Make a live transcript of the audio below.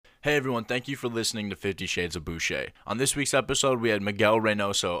Hey everyone, thank you for listening to 50 Shades of Boucher. On this week's episode, we had Miguel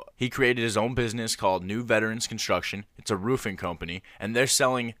Reynoso. He created his own business called New Veterans Construction. It's a roofing company, and they're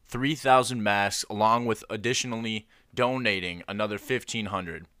selling 3,000 masks along with additionally donating another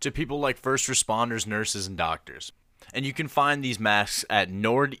 1,500 to people like first responders, nurses, and doctors. And you can find these masks at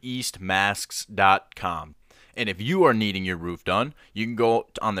northeastmasks.com. And if you are needing your roof done, you can go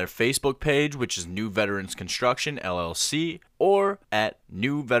on their Facebook page, which is New Veterans Construction, LLC, or at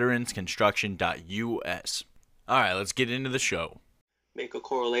newveteransconstruction.us. All right, let's get into the show. Make a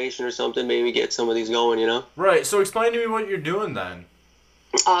correlation or something, maybe get some of these going, you know? Right, so explain to me what you're doing then.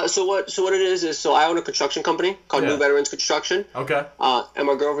 So what it is I own a construction company called New Veterans Construction. Okay. And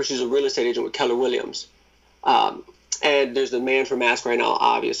my girlfriend, she's a real estate agent with Keller Williams. And there's the demand for masks right now,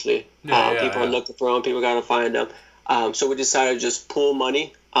 obviously. People are looking for them. People got to find them. So we decided to just pool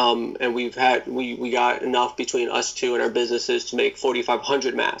money. And we got enough between us two and our businesses to make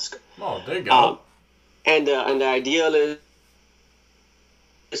 4,500 masks. Oh, there you go. And the idea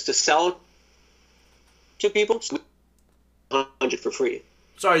is to sell to people 100 for free.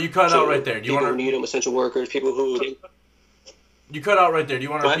 Sorry, you cut out right there. Do you people want who need them, essential workers, people who... You cut out right there. Do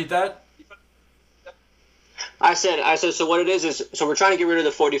you want to repeat that? I said, so what it is so we're trying to get rid of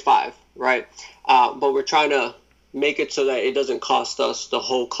the 45, right? But we're trying to make it so that it doesn't cost us the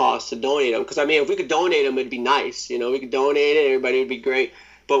whole cost to donate them. Because, I mean, if we could donate them, it'd be nice. You know, we could donate it, everybody would be great.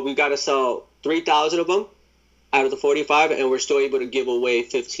 But we've got to sell 3,000 of them out of the 45, and we're still able to give away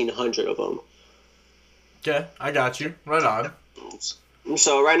 1,500 of them. Okay, I got you. Right on.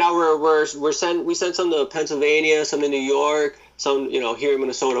 So right now we sent some to Pennsylvania, some to New York, some, here in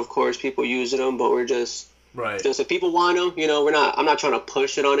Minnesota, of course, people using them, but we're just... Right. Just if people want them, I'm not trying to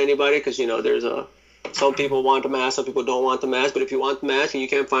push it on anybody because, there's some people want the mask, some people don't want the mask. But if you want the mask and you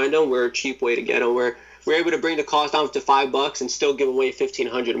can't find them, we're a cheap way to get them. We're able to bring the cost down to $5 and still give away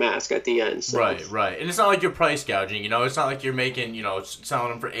 1,500 masks at the end. So. Right. And it's not like you're price gouging, It's not like you're making, selling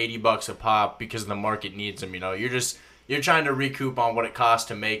them for $80 a pop because the market needs them, You're trying to recoup on what it costs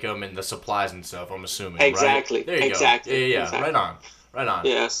to make them and the supplies and stuff, I'm assuming, Exactly. Right? There you go. Yeah. Exactly. Right on.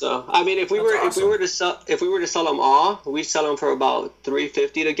 Yeah, so I mean, if we were to sell them all, we sell them for about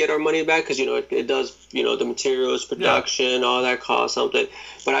 $350 to get our money back because it does the materials, production, all that costs something.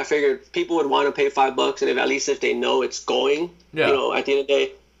 But I figured people would want to pay $5, and at least if they know it's going, at the end of the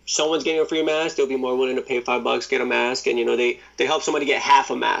day, someone's getting a free mask, they'll be more willing to pay $5, get a mask, and they help somebody get half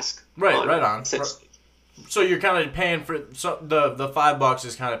a mask. Right on. So you're kind of paying for the $5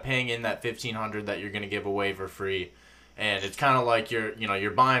 is kind of paying in that 1,500 that you're going to give away for free. And it's kind of like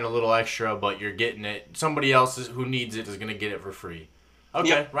you're buying a little extra, but you're getting it. Somebody else who needs it is going to get it for free.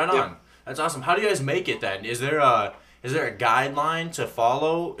 Okay, right on. Yep. That's awesome. How do you guys make it then? Is there a guideline to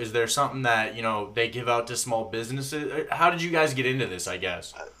follow? Is there something that they give out to small businesses? How did you guys get into this? I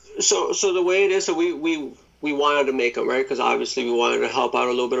guess. So the way it is, so we wanted to make them, right? Because obviously we wanted to help out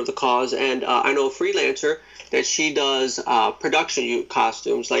a little bit of the cause. And I know a freelancer that she does production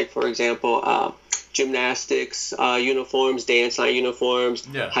costumes, like for example. Gymnastics uniforms, dance line uniforms,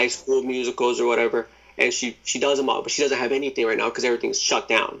 high school musicals or whatever, and she does them all, but she doesn't have anything right now because everything's shut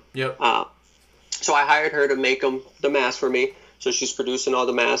down. Yep. So I hired her to make the masks for me. So she's producing all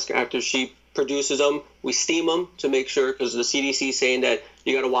the masks. After she produces them, we steam them to make sure, because the CDC is saying that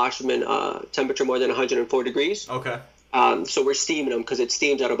you got to wash them in temperature more than 104 degrees. Okay. So we're steaming them because it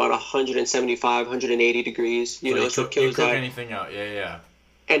steams at about 175, 180 degrees. So it kills cook anything out. Yeah.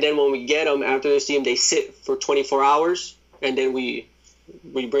 And then when we get them, after they steam, they sit for 24 hours. And then we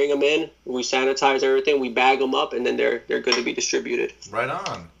bring them in, we sanitize everything, we bag them up, and then they're good to be distributed. Right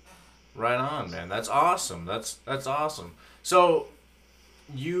on, man. That's awesome. That's awesome. So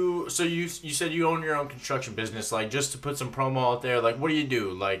you said you own your own construction business. Like, just to put some promo out there, like, what do you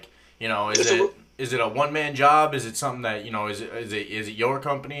do? Like, is it a one-man job? Is it something that is it your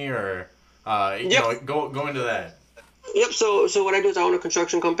company or go into that? Yep. So what I do is I own a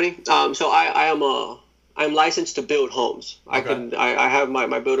construction company. So I'm licensed to build homes. Okay. I have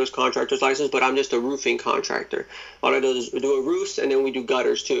my builder's contractor's license, but I'm just a roofing contractor. All I do is do a roofs, and then we do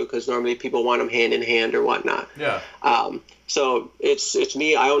gutters too, because normally people want them hand in hand or whatnot. Yeah. So it's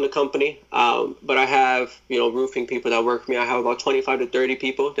me. I own the company, but I have roofing people that work for me. I have about 25 to 30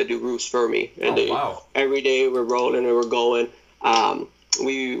 people that do roofs for me, and wow. Every day we're rolling and we're going.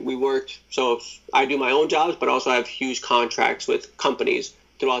 We worked, so I do my own jobs, but also I have huge contracts with companies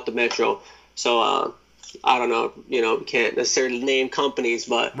throughout the metro. So I don't know, we can't necessarily name companies,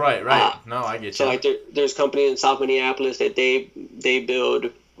 but right. No, I get you. So like there's companies in South Minneapolis that they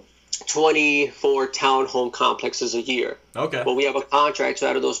build 24 townhome complexes a year. Okay. But we have a contract, so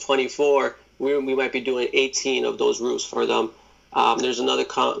out of those 24, we might be doing 18 of those roofs for them. There's another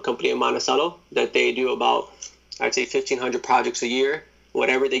company in Monticello that they do about, I'd say, 1,500 projects a year.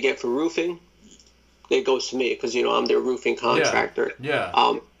 Whatever they get for roofing, it goes to me because, you know, I'm their roofing contractor.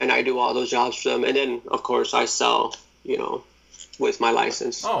 Yeah. And I do all those jobs for them. And then, of course, I sell, you know, with my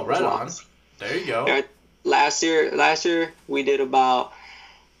license. Oh, right on. There you go. Yeah, last year we did about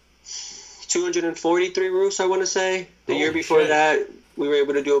 243 roofs, I want to say. The year before that, we were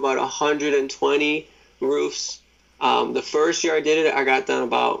able to do about 120 roofs. The first year I did it, I got done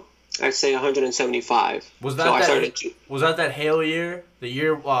about, I'd say, 175. Was that that hail year? The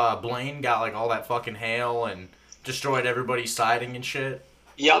year Blaine got like all that fucking hail and destroyed everybody's siding and shit?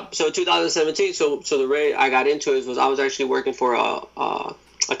 Yep. So 2017. So the way I got into it was I was actually working for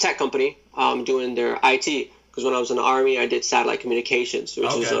a tech company, doing their IT. Because when I was in the Army, I did satellite communications,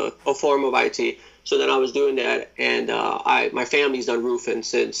 which is a form of IT. So then I was doing that, and my family's done roofing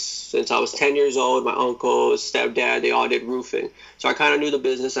since I was 10 years old. My uncle, stepdad, they all did roofing. So I kind of knew the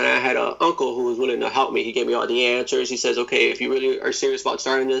business, and I had an uncle who was willing to help me. He gave me all the answers. He says, okay, if you really are serious about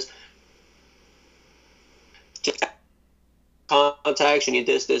starting this, just contacts, you need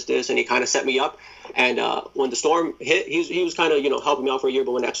this, and he kind of set me up. And when the storm hit, he was kind of, you know, helping me out for a year,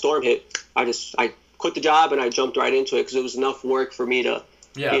 but when that storm hit, I quit the job and I jumped right into it because it was enough work for me to,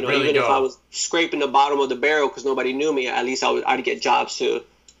 you know, really even if I was scraping the bottom of the barrel because nobody knew me, at least I'd get jobs to,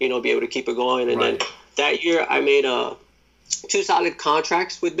 you know, be able to keep it going. And then that year I made 2 solid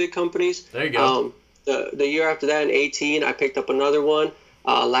contracts with big companies. There you go. The year after that, in 2018, I picked up another one.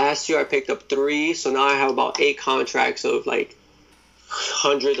 Last year I picked up 3, so now I have about 8 contracts of like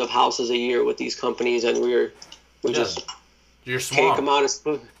hundreds of houses a year with these companies, and we just you're swamped. Take them out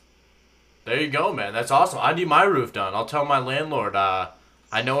of. There you go, man. That's awesome. I need my roof done. I'll tell my landlord.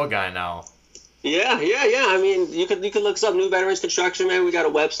 I know a guy now. Yeah. I mean, you could look us up, New Veterans Construction, man. We got a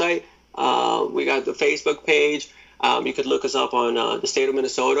website. We got the Facebook page. You could look us up on the state of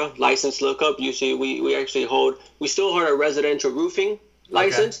Minnesota license lookup. Usually, we still hold our residential roofing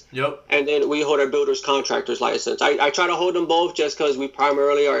license. Okay. Yep. And then we hold our builder's contractor's license. I try to hold them both just because we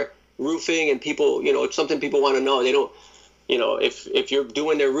primarily are roofing, and people, you know, it's something people want to know. They don't. You know, if you're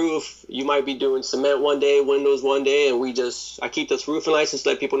doing their roof, you might be doing cement one day, windows one day, and I keep this roofing license to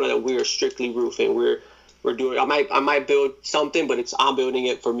let people know that we are strictly roofing. We're doing. I might build something, but I'm building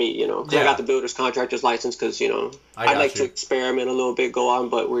it for me. You know, because I got the builder's contractor's license because, you know, I'd like to experiment a little bit, go on,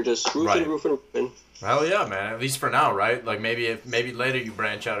 but we're just roofing. Hell yeah, man. At least for now, right? Like maybe later you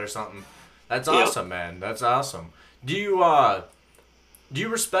branch out or something. That's awesome, man. That's awesome. Do you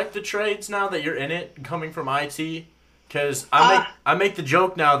respect the trades now that you're in it, coming from IT? Because I make the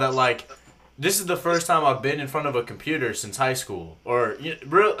joke now that, like, this is the first time I've been in front of a computer since high school. Or,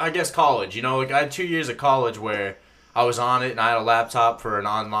 I guess college. You know, like, I had 2 years of college where I was on it and I had a laptop for an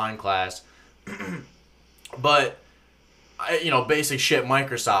online class. But, basic shit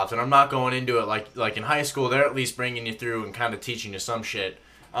Microsoft. And I'm not going into it like in high school. They're at least bringing you through and kind of teaching you some shit.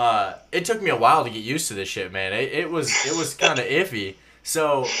 It took me a while to get used to this shit, man. It was kind of iffy.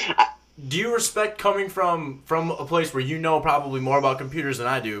 So... Do you respect coming from a place where you know probably more about computers than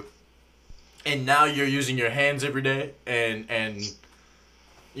I do, and now you're using your hands every day and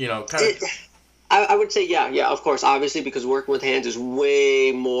you know, kind of... I would say yeah, of course, obviously, because working with hands is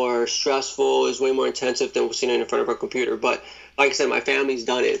way more stressful, is way more intensive than sitting in front of a computer. But like I said, my family's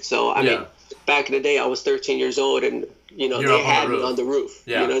done it. So, I mean, back in the day, I was 13 years old, and, you know, they had me on the roof.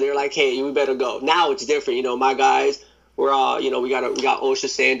 Yeah. You know, they're like, hey, we better go. Now it's different. You know, my guys... We're all, you know, we got OSHA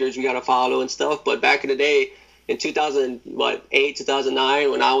standards we got to follow and stuff. But back in the day, in 2008, 2009,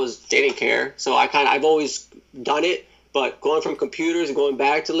 when they didn't care. So I've always done it. But going from computers and going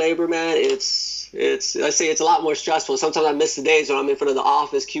back to labor, man, it's a lot more stressful. Sometimes I miss the days when I'm in front of the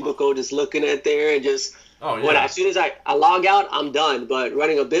office cubicle just looking at there and just. Oh, yeah. As soon as I log out, I'm done. But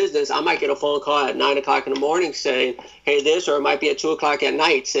running a business, I might get a phone call at 9 o'clock in the morning saying, hey, this, or it might be at 2 o'clock at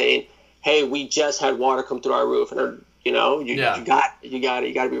night saying, hey, we just had water come through our roof. And you know, you got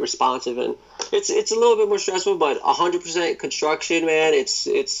to be responsive, and it's a little bit more stressful, but 100% construction, man, it's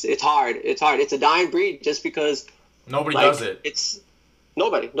hard. It's hard. It's a dying breed just because nobody does it. It's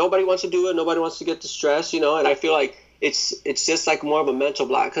nobody wants to do it. Nobody wants to get the stress, you know. And I feel like it's just like more of a mental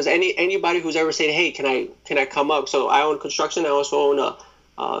block because anybody who's ever said, hey, can I come up? So I own construction. I also own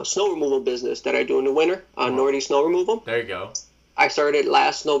a snow removal business that I do in the winter, Northeast Snow Removal. There you go. I started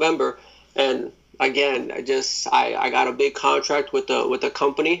last November, and again, I got a big contract with a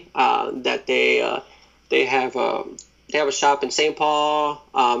company that they have a shop in St. Paul,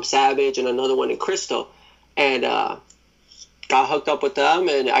 Savage, and another one in Crystal, and got hooked up with them,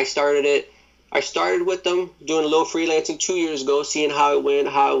 and I started with them doing a little freelancing 2 years ago, seeing how it went,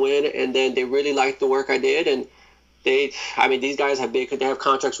 and then they really liked the work I did, and I mean, these guys have they have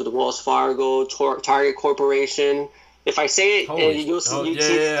contracts with Wells Fargo, Target Corporation. If I say it, you'll see.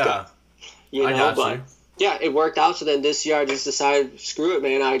 Yeah. You know, but yeah, it worked out. So then this year I just decided, screw it,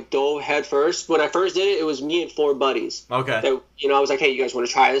 man. I dove head first. When I first did it, it was me and 4 buddies. Okay. That, you know, I was like, hey, you guys want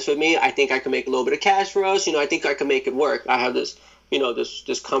to try this with me? I think I can make a little bit of cash for us. You know, I think I can make it work. I have this, you know,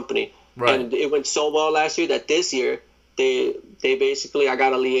 this company. Right. And it went so well last year that this year they basically, I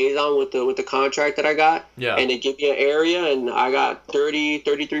got a liaison with the contract that I got. Yeah. And they give me an area, and I got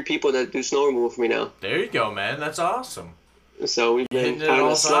 33 people that do snow removal for me now. There you go, man. That's awesome. So we've been kind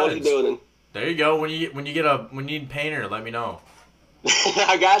of slowly building. There you go. When you need a painter, let me know.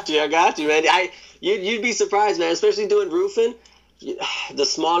 I got you, man. You'd be surprised, man. Especially doing roofing, the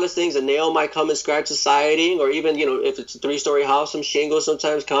smallest things, a nail might come and scratch the siding, or even, you know, if it's a 3-story house, some shingles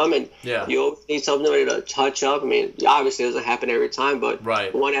sometimes come, and you always need something to touch up. I mean, obviously it doesn't happen every time, but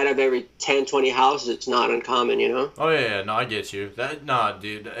one out of every 10, 20 houses, it's not uncommon, you know. Oh yeah, no, I get you.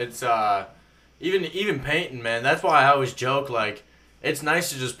 Dude, it's even painting, man. That's why I always joke, like, it's nice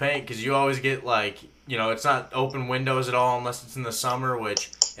to just paint because you always get, like, you know, it's not open windows at all unless it's in the summer,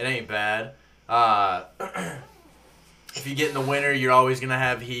 which it ain't bad. If you get in the winter, you're always going to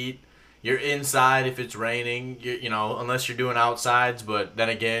have heat. You're inside if it's raining, you know, unless you're doing outsides. But then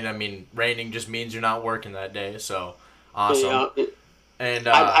again, I mean, raining just means you're not working that day. So, awesome. Yeah,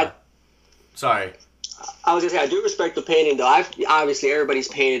 and, sorry. I was going to say, I do respect the painting, though. Obviously, everybody's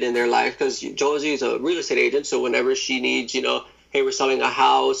painted in their life because Josie is a real estate agent. So whenever she needs, you know, hey, we're selling a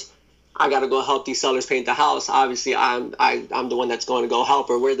house, I got to go help these sellers paint the house. Obviously, I'm the one that's going to go help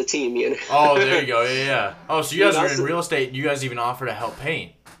her. We're the team, you know. Oh, there you go. Yeah. Oh, so you guys are in real estate. You guys even offer to help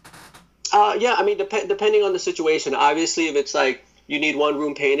paint. Yeah, I mean, depending on the situation. Obviously, if it's like you need one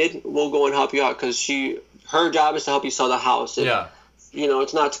room painted, we'll go and help you out because her job is to help you sell the house. Yeah. You know,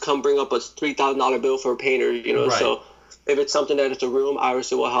 it's not to come bring up a $3,000 bill for a painter, you know. Right. So if it's something that it's a room,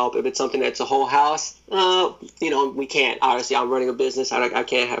 obviously we'll help. If it's something that's a whole house, you know, we can't. Obviously, I'm running a business. I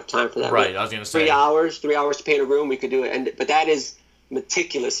can't have time for that. Right, I was going to say. 3 hours to paint a room, we could do it. But that is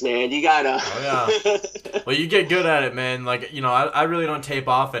meticulous, man. You got to. Oh, yeah. Well, you get good at it, man. Like, you know, I really don't tape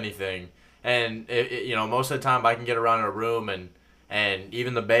off anything. And, you know, most of the time I can get around in a room and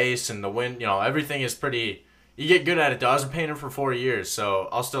even the base and the wind, you know, everything is pretty. You get good at it, though. I was a painter for 4 years, so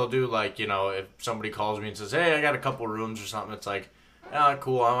I'll still do, like, you know, if somebody calls me and says, hey, I got a couple rooms or something, it's like, oh,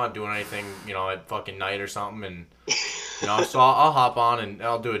 cool, I'm not doing anything, you know, at fucking night or something, and, you know, so I'll hop on and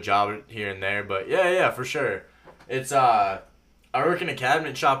I'll do a job here and there, but yeah, for sure. It's, I work in a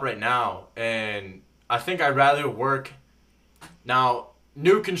cabinet shop right now, and I think I'd rather work, now,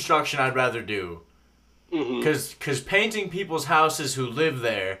 new construction I'd rather do, because painting people's houses who live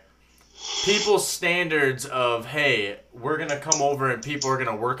there, people's standards of, hey, we're going to come over and people are going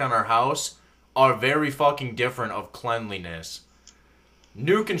to work on our house are very fucking different of cleanliness.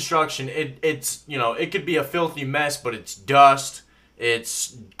 New construction, it's, you know, it could be a filthy mess, but it's dust,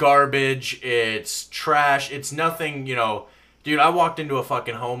 it's garbage, it's trash, it's nothing, you know. Dude, I walked into a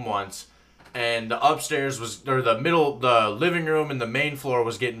fucking home once, and the upstairs was, or the living room and the main floor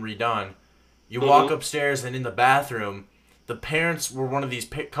was getting redone. You walk upstairs, and in the bathroom, the parents were one of these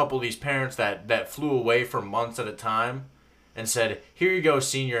couple of these parents that flew away for months at a time and said, here you go,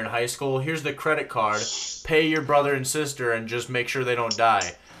 senior in high school. Here's the credit card. Pay your brother and sister and just make sure they don't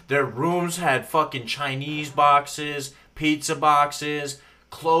die. Their rooms had fucking Chinese boxes, pizza boxes,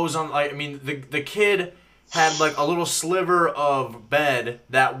 clothes on. Like, I mean, the kid had like a little sliver of bed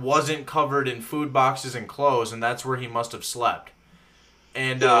that wasn't covered in food boxes and clothes, and that's where he must have slept.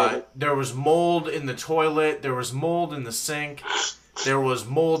 And there was mold in the toilet. There was mold in the sink. There was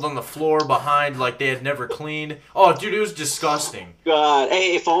mold on the floor behind, like they had never cleaned. Oh, dude, it was disgusting. God,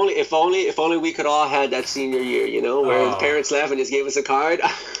 hey, if only we could all had that senior year, you know, where the parents left and just gave us a card.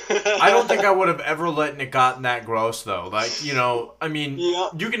 I don't think I would have ever let it gotten that gross though. Like, you know, I mean,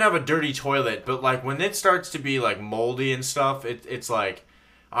 you can have a dirty toilet, but like when it starts to be like moldy and stuff, it's like,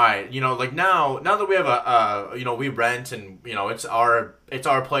 all right, you know, like now that we have you know, we rent and, you know, it's our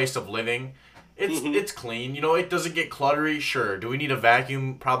place of living. It's clean, you know, it doesn't get cluttery, sure. Do we need a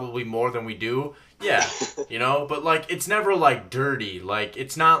vacuum? Probably more than we do. Yeah, you know, but like it's never like dirty. Like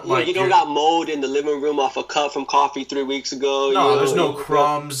it's not like you don't got mold in the living room off a cup from coffee 3 weeks ago. No, there's no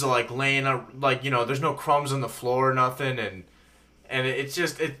crumbs like laying like, you know, there's no crumbs on the floor or nothing, and it's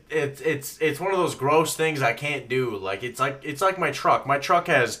just it's one of those gross things I can't do. Like it's like my truck. My truck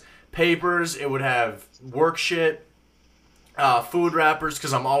has papers. It would have work shit, food wrappers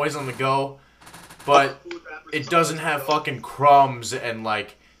because I'm always on the go. But it doesn't have fucking crumbs and,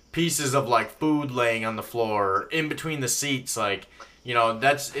 like, pieces of, like, food laying on the floor or in between the seats. Like, you know,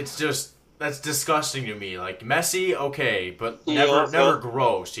 it's just, that's disgusting to me. Like messy, okay, but never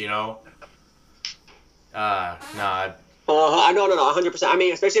gross. You know. Nah. I no, 100%. I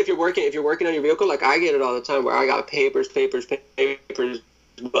mean, especially if you're working on your vehicle, like I get it all the time where I got papers. But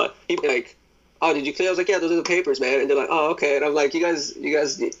people are like, oh, did you clear? I was like, yeah, those are the papers, man. And they're like, oh, okay. And I'm like, you guys.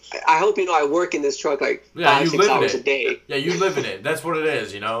 I hope you know I work in this truck like 5-6 hours a day. Yeah, you live in it. That's what it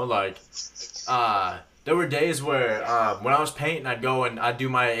is, you know. Like, there were days where when I was painting, I'd go and I'd do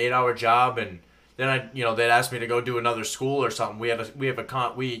my 8-hour job, and then they'd ask me to go do another school or something.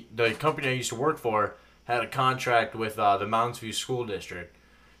 The company I used to work for had a contract with the Mounds View School District.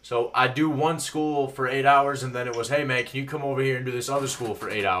 So I do one school for 8 hours, and then it was, hey, man, can you come over here and do this other school for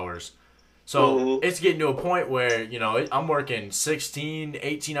 8 hours? So it's getting to a point where, I'm working 16,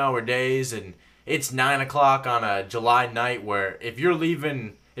 18-hour days, and it's 9 o'clock on a July night where if you're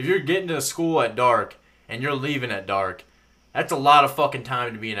getting to school at dark and you're leaving at dark, that's a lot of fucking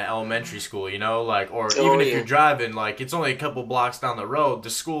time to be in an elementary school, if you're driving, like, it's only a couple blocks down the road, the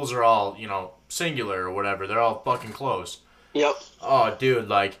schools are all, singular or whatever. They're all fucking close. Yep. Oh, dude,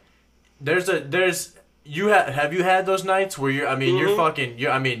 like, have you had those nights where you're by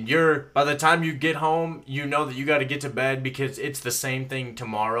the time you get home, you know that you got to get to bed because it's the same thing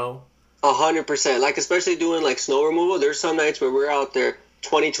tomorrow? 100%. Like, especially doing, like, snow removal, there's some nights where we're out there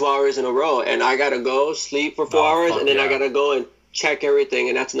 22 hours in a row, and I got to go sleep for 4 hours, and then I got to go and check everything,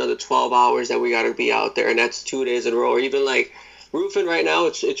 and that's another 12 hours that we got to be out there, and that's 2 days in a row. Or even, like, roofing right now,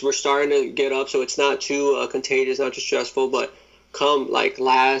 we're starting to get up, so it's not too contagious, not too stressful, but come, like,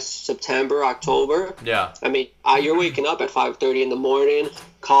 last September, October, I mean, you're waking up at 5:30 in the morning,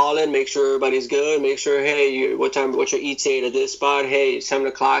 calling, make sure everybody's good, make sure, hey, what's your ETA to this spot, hey, 7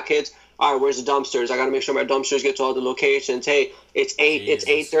 o'clock hits, all right, where's the dumpsters? I got to make sure my dumpsters get to all the locations. Hey, it's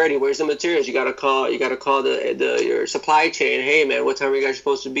 8:30. Where's the materials? You got to call your supply chain. Hey, man, what time are you guys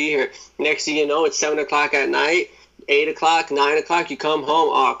supposed to be here? Next thing you know, it's 7 o'clock at night, 8 o'clock, 9 o'clock. You come home.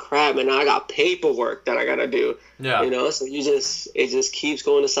 Oh crap, man! I got paperwork that I gotta do. Yeah. So it just keeps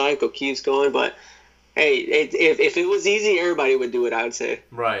going. The cycle keeps going. But hey, if it was easy, everybody would do it. I would say.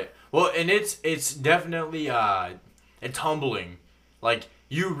 Right. Well, and it's definitely it's humbling. Like,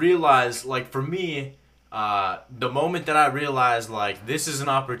 you realize, like, for me, the moment that I realized, like, this is an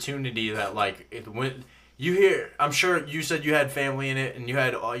opportunity that, like, when you hear, I'm sure you said you had family in it, and you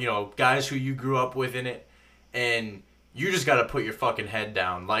had, guys who you grew up with in it, and you just got to put your fucking head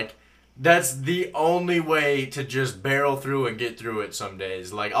down. Like, that's the only way to just barrel through and get through it some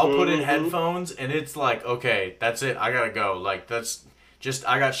days. Like, I'll put in headphones, and it's like, okay, that's it, I gotta go. Like, that's just,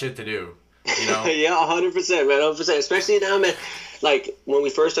 I got shit to do, Yeah, 100%, man, 100%. Especially now, man. Like, when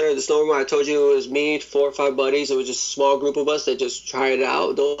we first started the snowboard, I told you it was me, 4 or 5 buddies. It was just a small group of us that just tried it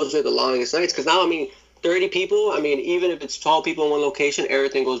out. Those are the longest nights. Because now, 30 people, even if it's 12 people in one location,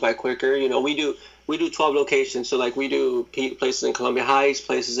 everything goes by quicker. We do 12 locations. So, like, we do places in Columbia Heights,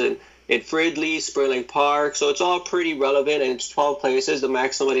 places in Fridley, Spring Lake Park. So, it's all pretty relevant, and it's 12 places. The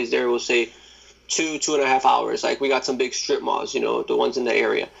max somebody's there will say 2.5 hours. Like, we got some big strip malls, the ones in the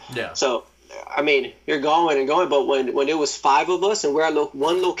area. Yeah. So, you're going and going, but when it was 5 of us and we're at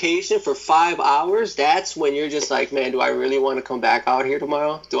one location for 5 hours, that's when you're just like, man, do I really want to come back out here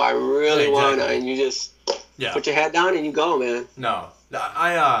tomorrow? Do I really want to? And you just put your head down and you go, man. No,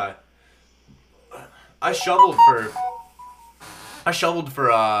 I shoveled for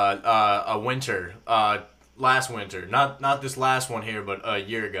a winter, last winter, not this last one here, but a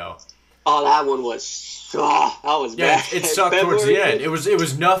year ago. Oh, that one was bad. Yeah, it sucked towards the end. It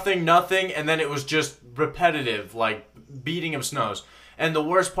was nothing, and then it was just repetitive, like, beating of snows. And the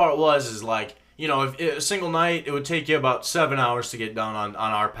worst part is like, if a single night, it would take you about 7 hours to get done on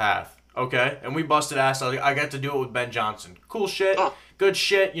our path, okay? And we busted ass. I got to do it with Ben Johnson. Cool shit, good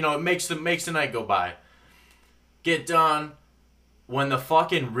shit, it makes the night go by. Get done. When the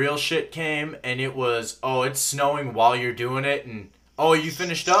fucking real shit came, and it was, it's snowing while you're doing it, and... oh, you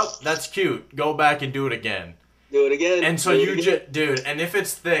finished up? That's cute. Go back and do it again. Do it again. And so you just, dude, and if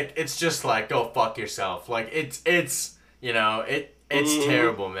it's thick, it's just like, go fuck yourself. Like, it's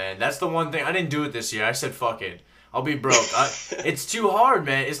terrible, man. That's the one thing. I didn't do it this year. I said, fuck it. I'll be broke. It's too hard,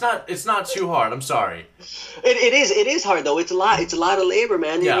 man. It's not too hard. I'm sorry. It is hard, though. It's a lot of labor,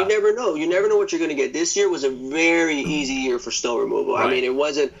 man. Yeah. You never know. You never know what you're going to get. This year was a very easy year for snow removal. Right. It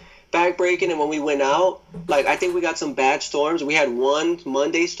wasn't backbreaking, and when we went out, like, I think we got some bad storms. We had one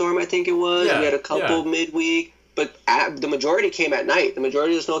Monday storm, I think it was. We had a couple midweek, but the majority came at night. The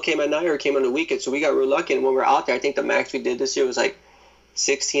majority of the snow came at night or came on the weekend, so we got real lucky. And when we were out there, I think the max we did this year was like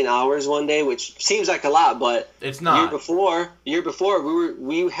 16 hours one day, which seems like a lot, but it's not. Year before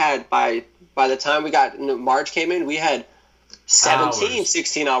we had by the time we got March came in, we had 17,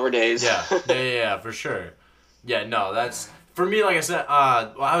 16-hour days. Yeah, for sure. Yeah, no, that's for me. Like I said,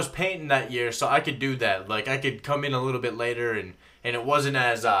 well, I was painting that year, so I could do that. Like I could come in a little bit later, and it wasn't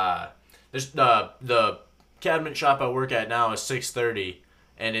as there's the cabinet shop I work at now is 6:30,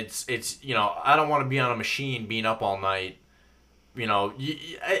 and it's I don't want to be on a machine being up all night.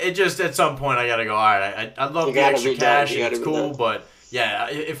 It just at some point I gotta go. All right, I love the extra cash. It's cool, but yeah,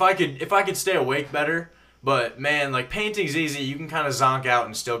 if I could stay awake better. But man, like painting's easy. You can kind of zonk out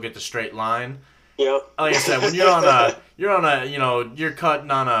and still get the straight line. Yeah. Like I said, when you're cutting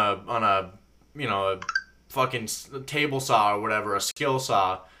on a fucking table saw or whatever, a skill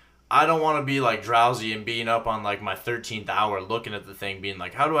saw. I don't want to be like drowsy and being up on like my 13th hour looking at the thing, being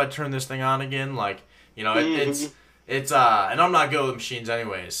like, how do I turn this thing on again? Like, it's and I'm not good with machines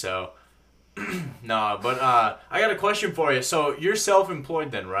anyways, so no. But I got a question for you. So you're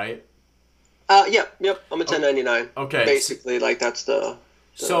self-employed then, right? Yep. I'm a 1099. Okay. Basically, like that's the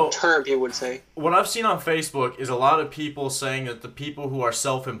term you would say. What I've seen on Facebook is a lot of people saying that the people who are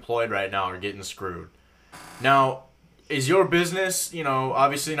self-employed right now are getting screwed. Now, is your business,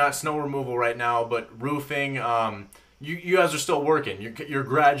 obviously not snow removal right now, but roofing? You guys are still working. You're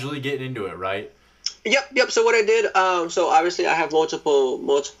gradually getting into it, right? Yep. So what I did, so obviously I have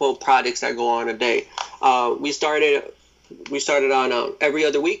multiple projects that go on a day. We started on every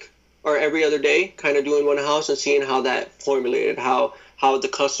other week or every other day, kind of doing one house and seeing how that formulated, how the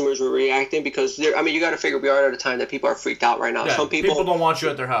customers were reacting, because you got to figure we are at a time that people are freaked out right now. Yeah, some people don't want you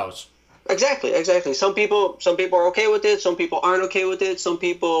at their house. Exactly. Some people are okay with it. Some people aren't okay with it. Some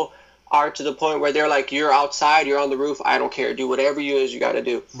people are to the point where they're like, you're outside, you're on the roof, I don't care. Do whatever you got to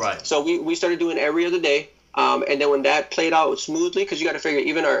do. Right. So we started doing every other day. And then when that played out smoothly, because you got to figure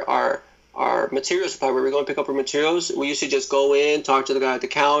even our material supply, where we're going to pick up our materials, we used to just go in, talk to the guy at the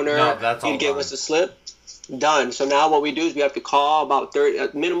counter. No, that's all. He'd give us a slip. Done. So now what we do is we have to call about a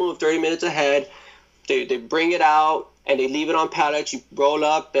minimum of 30 minutes ahead. They bring it out and they leave it on pallets. You roll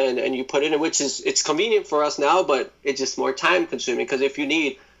up and you put it in, which it's convenient for us now, but it's just more time consuming, because if you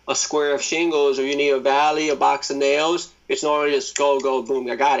need a square of shingles or you need a valley, a box of nails, it's normally just go, boom,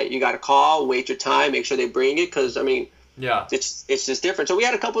 I got it. You got to call, wait your time, make sure they bring it, because yeah, it's just different. So we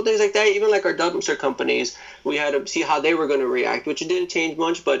had a couple of things like that. Even like our dumpster companies, we had to see how they were going to react, which it didn't change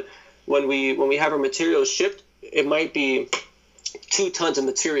much. But when we have our materials shipped, it might be 2 tons of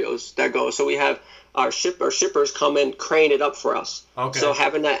materials that go. So we have our shippers come and crane it up for us. Okay. So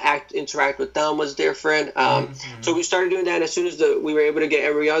having that interact with them was different. So we started doing that. And as soon as we were able to get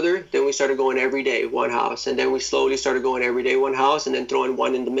every other, then we started going every day one house, and then we slowly started going every day one house, and then throwing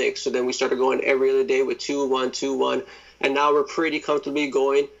one in the mix. So then we started going every other day with 2, 1, 2, 1, and now we're pretty comfortably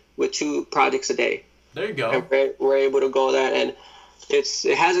going with 2 projects a day. There you go. And we're able to go that, and it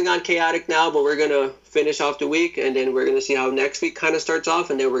hasn't gone chaotic now, but we're gonna finish off the week, and then we're gonna see how next week kind of starts off,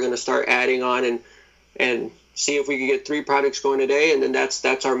 and then we're gonna start adding on and see if we can get 3 projects going a day, and then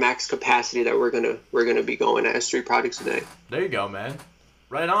that's our max capacity that we're gonna be going as 3 projects a day. There you go, man.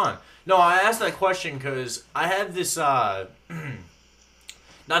 Right on. No, I asked that question because I had this not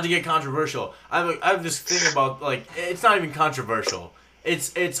to get controversial. I have this thing about, like, it's not even controversial.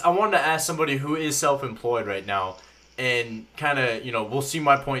 It's I wanted to ask somebody who is self-employed right now, and kind of, we'll see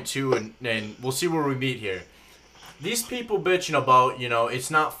my point too, and we'll see where we meet here. These people bitching about,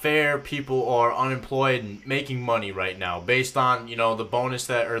 it's not fair people are unemployed and making money right now based on, the bonus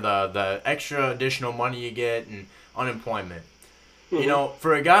or the extra additional money you get and unemployment. Mm-hmm.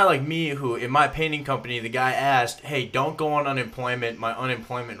 For a guy like me who, in my painting company, the guy asked, hey, don't go on unemployment. My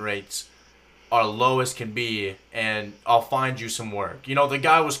unemployment rates are low as can be, and I'll find you some work. The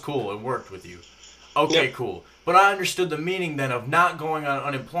guy was cool and worked with you. Okay, yep. Cool. But I understood the meaning then of not going on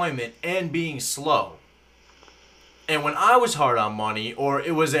unemployment and being slow. And when I was hard on money, or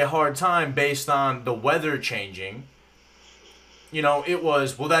it was a hard time based on the weather changing, it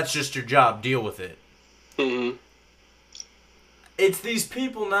was, well, that's just your job, deal with it. Mm-hmm. It's these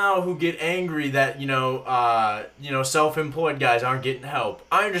people now who get angry that, self-employed guys aren't getting help.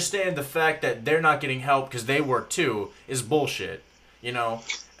 I understand the fact that they're not getting help because they work too is bullshit,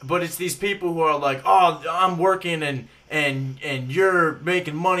 But it's these people who are like, oh, I'm working and you're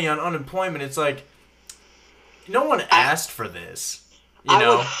making money on unemployment. It's like, no one asked for this.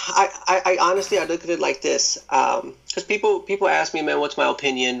 I honestly, I look at it like this, because people ask me, man, what's my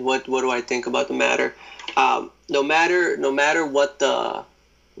opinion? What do I think about the matter? No matter what the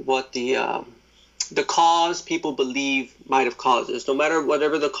cause people believe might have caused this, no matter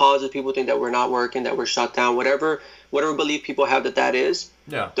whatever the cause is, people think that we're not working, that we're shut down, whatever belief people have that is.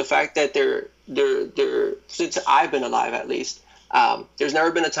 Yeah. The fact that they're since I've been alive, at least, There's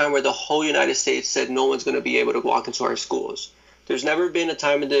never been a time where the whole United States said no one's going to be able to walk into our schools. There's never been a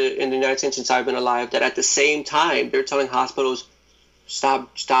time in the United States since I've been alive that at the same time they're telling hospitals,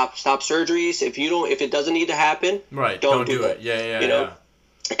 stop surgeries. If it doesn't need to happen, right, don't do it. Yeah.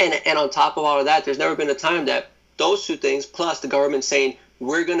 And on top of all of that, there's never been a time that those two things plus the government saying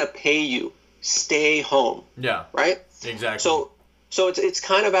we're going to pay you, stay home. Yeah. Right. Exactly. So it's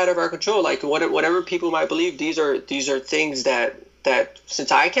kind of out of our control. Like whatever people might believe, these are things that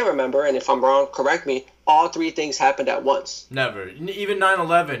since I can remember, and if I'm wrong, correct me. All three things happened at once. Never. Even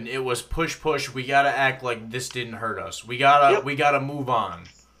 9/11, it was push. We gotta act like this didn't hurt us. We gotta move on.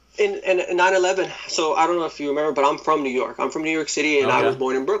 And 9/11. So I don't know if you remember, but I'm from New York. I'm from New York City, and I was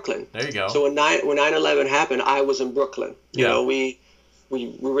born in Brooklyn. There you go. So when 9/11 happened, I was in Brooklyn. You know, we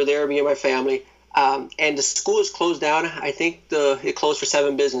were there, me and my family. And the schools closed down. I think it closed for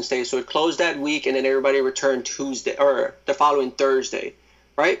 7 business days. So it closed that week, and then everybody returned Tuesday or the following Thursday,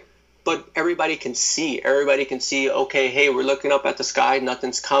 right? But everybody can see. Okay, hey, we're looking up at the sky,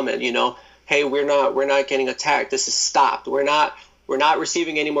 nothing's coming. You know, hey, we're not getting attacked. This is stopped. We're not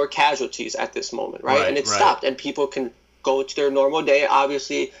receiving any more casualties at this moment, right? And it's stopped, and people can go to their normal day.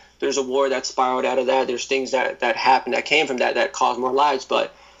 Obviously, there's a war that spiraled out of that. There's things that happened that came from that caused more lives,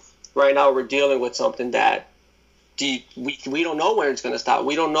 but right now we're dealing with something that we don't know when it's going to stop.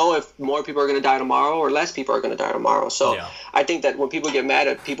 We don't know if more people are going to die tomorrow or less people are going to die tomorrow. So I think that when people get mad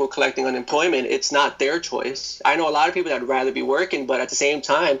at people collecting unemployment, it's not their choice. I know a lot of people that would rather be working, but at the same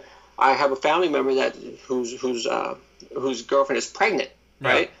time, I have a family member that whose girlfriend is pregnant,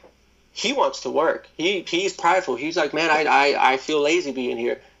 right? He wants to work. He's prideful. He's like, man, I feel lazy being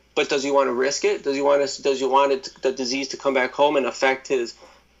here. But does he want to risk it? Does he want the disease to come back home and affect his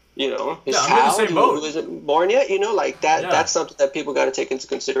child who isn't born yet, like that. That's something that people got to take into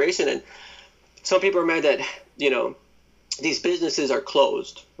consideration. And some people are mad that, these businesses are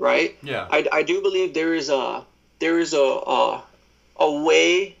closed, right? Yeah. I do believe there is a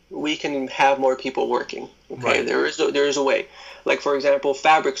way we can have more people working. Okay. Right. There is a way. Like, for example,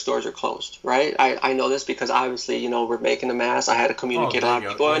 fabric stores are closed, right? I know this because obviously, we're making the mask. I had to communicate a lot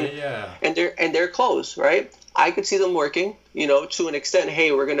of people, and they're closed, right? I could see them working, to an extent.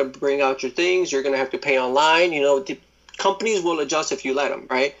 Hey, we're going to bring out your things. You're going to have to pay online. The companies will adjust if you let them,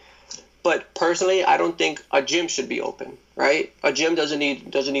 right? But personally, I don't think a gym should be open, right? A gym doesn't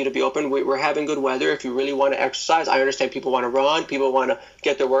need to be open. We're having good weather. If you really want to exercise, I understand people want to run. People want to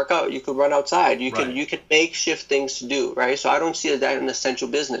get their workout. You could run outside. You can makeshift things to do, right? So I don't see that an essential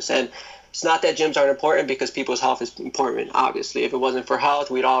business. And it's not that gyms aren't important, because people's health is important. Obviously, if it wasn't for health,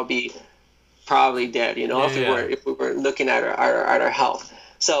 we'd all be probably dead, if we were looking at our health.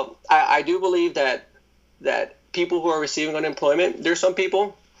 So I do believe that people who are receiving unemployment, there's some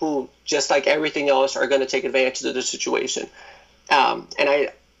people who, just like everything else, are going to take advantage of the situation. And I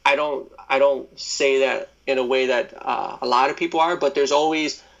don't say that in a way that a lot of people are, but there's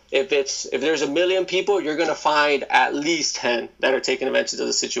always, if there's 1 million people, you're going to find at least 10 that are taking advantage of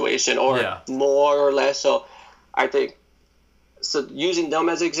the situation, or more or less. So I think, so using them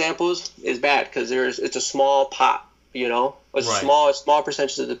as examples is bad, because it's a small pot, a small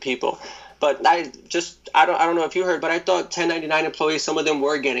percentage of the people. But I don't know if you heard, but I thought 1099 employees, some of them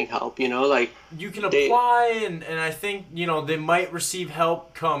were getting help, like you can apply, and I think they might receive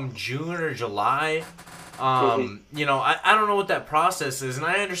help come June or July. I don't know what that process is, and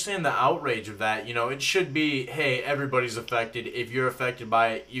I understand the outrage of that. It should be, hey, everybody's affected. If you're affected by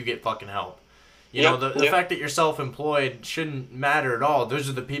it, you get fucking help. The fact that you're self-employed shouldn't matter at all. Those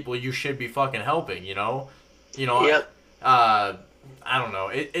are the people you should be fucking helping, I don't know.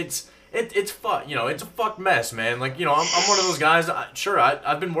 It's fuck, it's a fuck mess, man. Like, I'm one of those guys.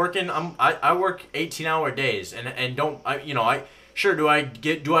 I've been working. I work 18-hour days, and don't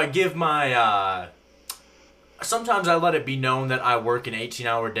do I give my sometimes I let it be known that I work an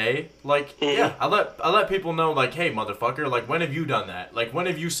 18-hour day. Like, I let people know, like, hey, motherfucker, like, when have you done that? Like, when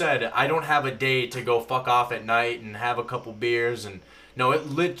have you said, I don't have a day to go fuck off at night and have a couple beers, and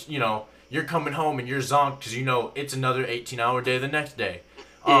you're coming home and you're zonked because it's another 18-hour day the next day.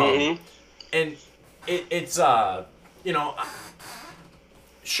 And it's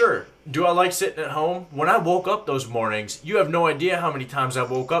sure, do I like sitting at home? When I woke up those mornings, you have no idea how many times I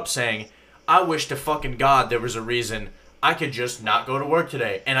woke up saying, I wish to fucking God there was a reason I could just not go to work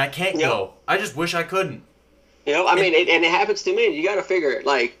today, and I can't go. I just wish I couldn't. It happens to me. You got to figure it.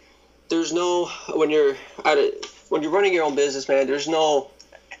 Like, there's no, when you're running your own business, man, there's no,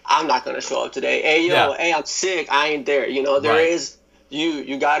 I'm not going to show up today. Hey, hey, I'm sick. I ain't there.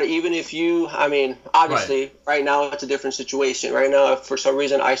 you got to, even if you, I mean, obviously, right now it's a different situation. Right now, if for some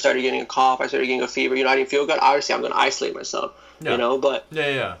reason I started getting a cough, I started getting a fever, I didn't feel good, obviously I'm going to isolate myself, but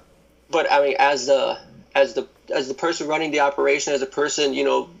yeah. But I mean, as the person running the operation, as a person,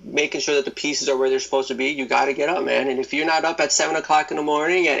 making sure that the pieces are where they're supposed to be, you got to get up, man. And if you're not up at 7 o'clock in the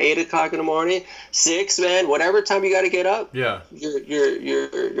morning, at 8 o'clock in the morning, 6, man, whatever time you got to get up,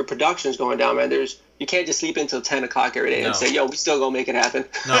 your production's going down, man. You can't just sleep until 10 o'clock every day and say, yo, we still gonna make it happen.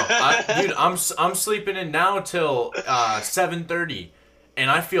 Dude, I'm sleeping in now till 7:30, and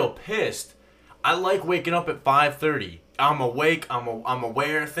I feel pissed. I like waking up at 5:30. I'm awake. I'm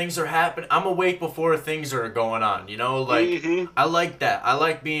aware things are happening. I'm awake before things are going on. I like that. I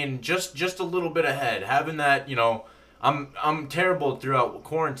like being just a little bit ahead. Having that, I'm terrible throughout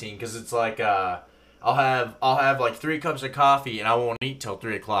quarantine because it's like I'll have like 3 cups of coffee and I won't eat till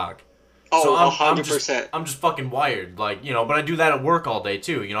 3 o'clock. Oh, so 100%. I'm just fucking wired, but I do that at work all day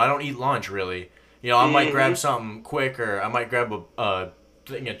too. I don't eat lunch really. I might grab something quick, or I might grab a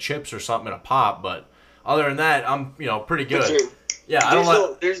thing of chips or something in a pop, but other than that, I'm pretty good. I don't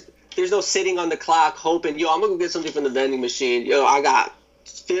like. There's no sitting on the clock hoping. I'm gonna go get something from the vending machine. I got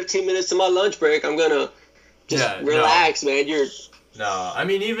 15 minutes to my lunch break. I'm gonna just relax, man. No, I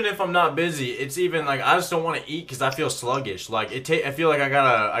mean, even if I'm not busy, it's even like I just don't want to eat because I feel sluggish. Like I feel like I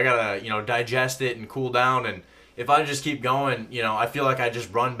gotta digest it and cool down. And if I just keep going, I feel like I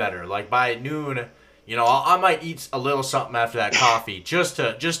just run better. Like by noon, I might eat a little something after that coffee just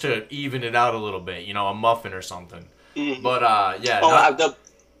to even it out a little bit. A muffin or something. Mm-hmm. But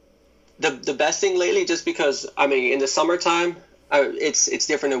the best thing lately, just because I mean, in the summertime, it's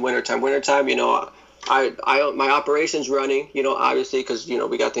different than wintertime. Wintertime, my operation's running, obviously, because,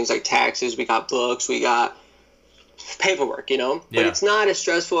 we got things like taxes, we got books, we got paperwork, but it's not as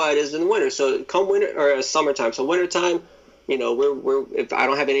stressful as it is in the winter. So come winter or summertime. So wintertime, we're if I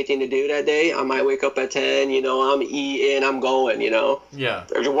don't have anything to do that day, I might wake up at 10, I'm eating, I'm going, Yeah.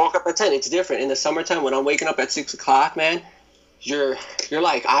 Or you walk up at 10, it's different. In the summertime, when I'm waking up at 6 o'clock, man, you're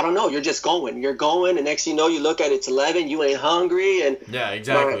like, I don't know, you're just going. You're going, and next thing you know, you look at it's 11, you ain't hungry, and yeah,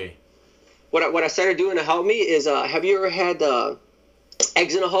 exactly. What I started doing to help me is, have you ever had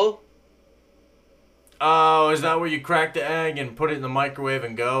eggs in a hole? Oh, is that where you crack the egg and put it in the microwave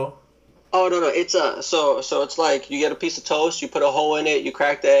and go? Oh, no. It's so it's like you get a piece of toast, you put a hole in it, you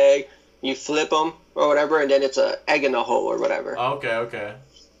crack the egg, you flip them or whatever, and then it's an egg in a hole or whatever. Okay.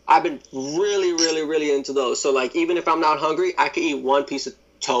 I've been really, really, really into those. So like even if I'm not hungry, I can eat one piece of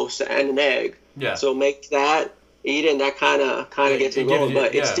toast and an egg. Yeah. So make that. Eat it, and that kind of gets me going.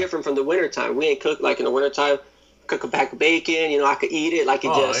 But it's different from the wintertime. We ain't cook like in the wintertime. Cook a pack of bacon. I could eat it like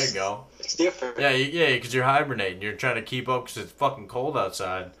it just. There you go. It's different. Yeah, because you're hibernating. You're trying to keep up because it's fucking cold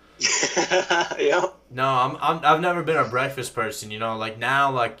outside. Yeah. No, I've never been a breakfast person. Like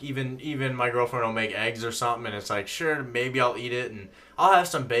now, like even my girlfriend will make eggs or something, and it's like sure maybe I'll eat it, and I'll have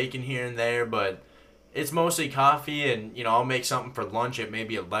some bacon here and there, but. It's mostly coffee, and I'll make something for lunch at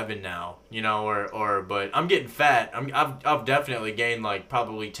maybe 11 now, but I'm getting fat. I've definitely gained like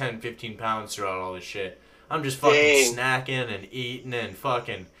probably 10, 15 pounds throughout all this shit. I'm just fucking snacking and eating and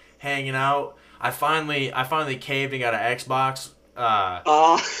fucking hanging out. I finally caved and got an Xbox.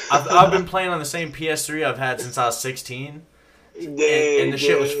 I've been playing on the same PS3 I've had since I was 16, and the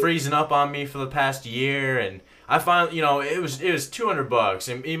shit was freezing up on me for the past year, and I finally, it was $200,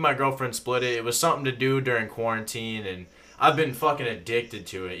 and me and my girlfriend split it. It was something to do during quarantine, and I've been fucking addicted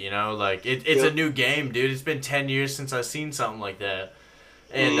to it. Like it's a new game, dude. It's been 10 years since I've seen something like that,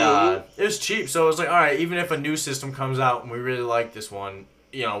 and it was cheap. So I was like, all right, even if a new system comes out and we really like this one,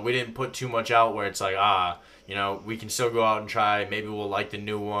 we didn't put too much out where it's like we can still go out and try. Maybe we'll like the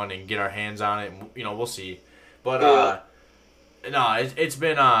new one and get our hands on it. And, we'll see, but. No, it's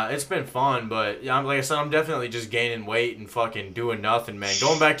been fun, but like I said, I'm definitely just gaining weight and fucking doing nothing, man.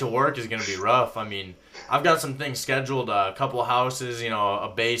 Going back to work is gonna be rough. I mean, I've got some things scheduled, a couple of houses,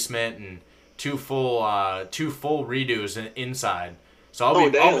 a basement, and two full redos inside. So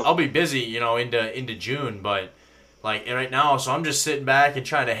I'll be busy, into June, but like right now, so I'm just sitting back and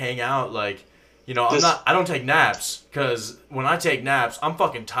trying to hang out, like. I don't take naps, because when I take naps, I'm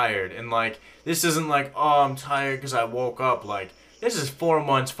fucking tired, and like. This isn't like, oh, I'm tired because I woke up. Like, this is 4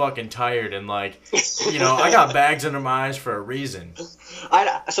 months fucking tired. And, like, I got bags under my eyes for a reason.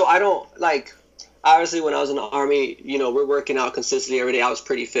 I don't, like, obviously when I was in the Army, we're working out consistently every day. I was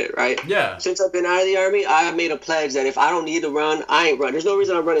pretty fit, right? Yeah. Since I've been out of the Army, I have made a pledge that if I don't need to run, I ain't run. There's no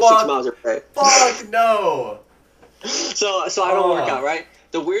reason I'm running 6 miles a day. Fuck no. So I don't work out, right?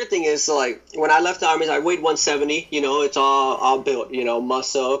 The weird thing is, so like, when I left the Army, I weighed 170. It's all built,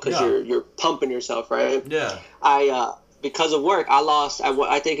 muscle, because you're pumping yourself, right? Yeah. I because of work, I lost.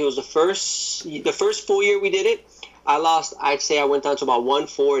 I think it was the first full year we did it. I lost. I'd say I went down to about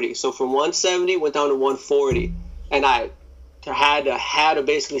 140. So from 170 went down to 140, and I had to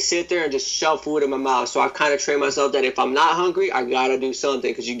basically sit there and just shove food in my mouth. So I've kind of trained myself that if I'm not hungry, I gotta do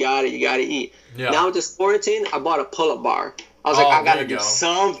something because you gotta eat. Yeah. Now with this quarantine, I bought a pull-up bar. I was like, I gotta do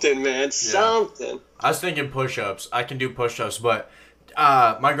something, man, something. I was thinking push-ups. I can do push-ups, but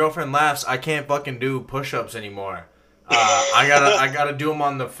my girlfriend laughs. I can't fucking do push-ups anymore. I gotta do them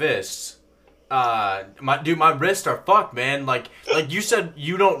on the fists. My wrists are fucked, man. Like you said,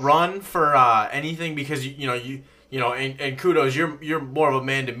 you don't run for anything because you know, and kudos, you're more of a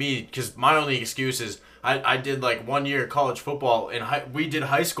man to me because my only excuse is I did like 1 year college football and we did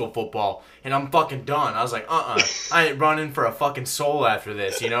high school football and I'm fucking done. I was like, I ain't running for a fucking soul after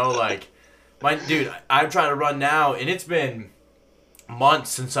this, you know, like I try to run now and it's been months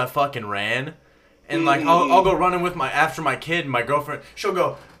since I fucking ran, and like I'll go running with after my kid and my girlfriend, she'll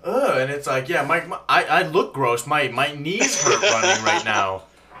go, ugh, and it's like, yeah, I look gross. My knees hurt running right now.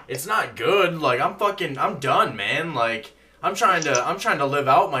 It's not good. Like I'm done, man. Like I'm trying to live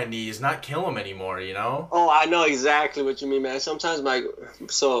out my knees, not kill them anymore, you know? Oh, I know exactly what you mean, man. Sometimes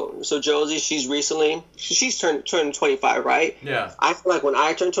so Josie, she's turned 25, right? Yeah. I feel like when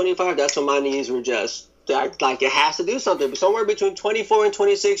I turned 25, that's when my knees were just like it has to do something. But somewhere between 24 and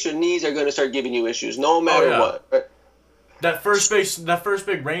 26, your knees are going to start giving you issues, no matter what. That first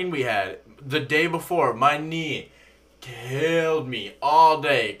big rain we had, the day before, my knee killed me all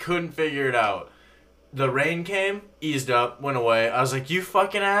day. Couldn't figure it out. The rain came, eased up, went away. I was like, you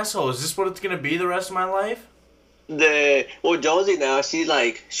fucking asshole. Is this what it's going to be the rest of my life? Josie now,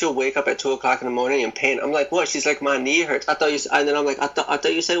 she'll wake up at 2 o'clock in the morning in pain. I'm like, what? She's like, my knee hurts. And then I'm like, I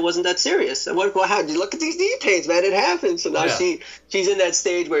thought you said it wasn't that serious. And what happened? Look at these knee pains, man. It happens. So now she's in that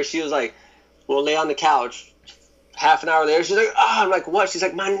stage where she was like, we'll lay on the couch. Half an hour later, she's like, oh, I'm like, what? She's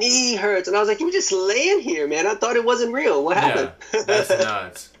like, my knee hurts. And I was like, you were just laying here, man. I thought it wasn't real. What happened?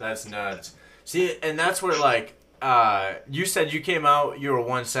 Yeah, that's nuts. See, and that's where, like, you said you came out, you were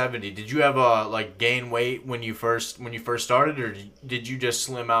 170. Did you have gain weight when you first started, or did you just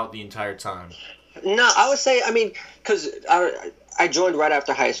slim out the entire time? No, I would say, because I joined right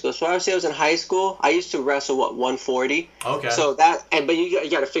after high school. So I would say I was in high school. I used to wrestle, 140? Okay. So but you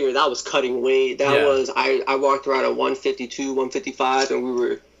got to figure that was cutting weight. That was, I walked around at 152, 155, and we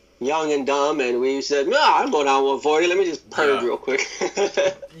were young and dumb, and we said, no, I'm going down 140. Let me just purge real quick.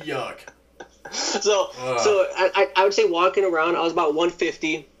 Yuck. So I would say walking around, I was about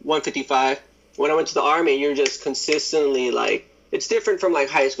 150, 155. When I went to the Army, you're just consistently, it's different from,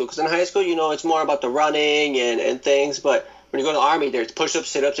 high school. Because in high school, it's more about the running and things. But when you go to the Army, there's push-ups,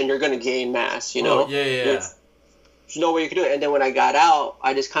 sit-ups, and you're going to gain mass, you know? Yeah. There's no way you can do it. And then when I got out,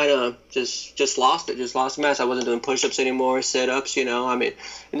 I just kind of just lost it. Just lost mass. I wasn't doing push-ups anymore, sit-ups, now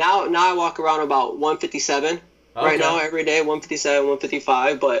I walk around about 157 right now every day, 157,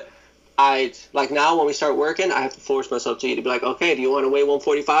 155. But now when we start working, I have to force myself to be like, okay, do you want to weigh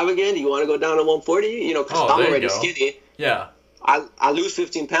 145 again? Do you want to go down to 140? Because I'm already skinny. Yeah. I lose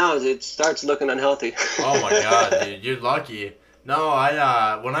 15 pounds, it starts looking unhealthy. Oh my god, dude, you're lucky. No,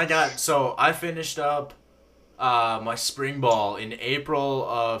 I finished up my spring ball in April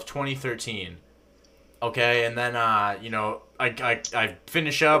of 2013. Okay, and then I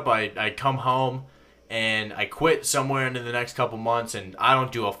finish up, I come home. And I quit somewhere into the next couple months, and I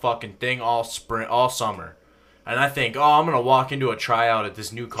don't do a fucking thing all summer. And I think, I'm going to walk into a tryout at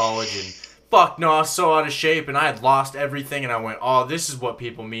this new college, and fuck no, I was so out of shape, and I had lost everything, and I went, this is what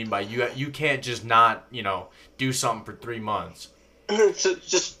people mean by you can't just not, do something for 3 months. So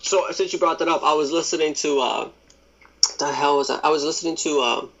since you brought that up, I was listening to, the hell was that? I was listening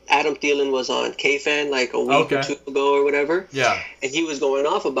to Adam Thielen was on KFan a week or two ago or whatever. Yeah. And he was going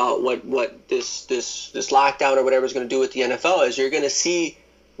off about what this lockdown or whatever is going to do with the NFL is you're going to see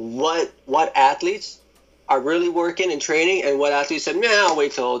what athletes are really working and training and what athletes said, man, I'll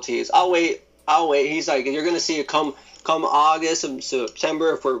wait till OTs. I'll wait. He's like, you're going to see it come August and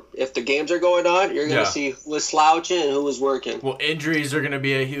September if the games are going on, you're going to see who was slouching and who was working. Well, injuries are going to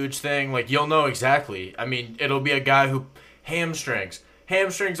be a huge thing. You'll know exactly. It'll be a guy who hamstrings.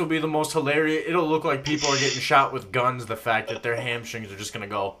 Hamstrings will be the most hilarious. It'll look like people are getting shot with guns, the fact that their hamstrings are just going to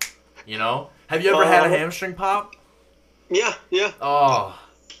go, Have you ever had a hamstring pop? Yeah. Oh.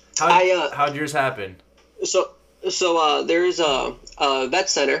 How'd yours happen? So there's a vet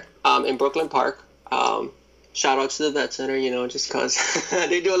center in Brooklyn Park. Shout out to the vet center, just because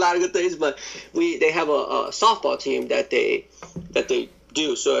they do a lot of good things. But they have a softball team that they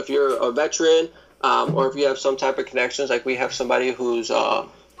do. So if you're a veteran or if you have some type of connections, we have somebody who's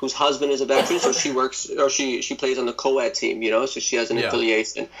whose husband is a veteran, so she works or she plays on the co-ed team, so she has an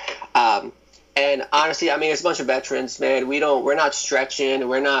affiliation. And honestly, I mean, it's a bunch of veterans, man. We're not stretching.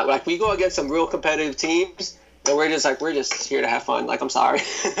 We're not like we go against some real competitive teams, and we're just here to have fun. Like, I'm sorry.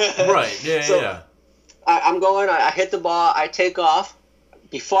 Right. Yeah. So yeah. I'm going. I hit the ball. I take off.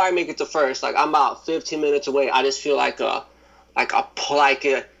 Before I make it to first, like I'm about 15 minutes away. I just feel it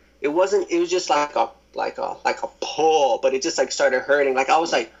wasn't. It was just like a pull, but it just like started hurting. Like I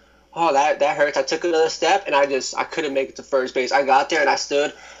was like, oh, that hurts. I took another step and I couldn't make it to first base. I got there and I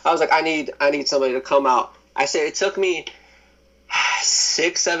stood. I was like, I need somebody to come out. I said it took me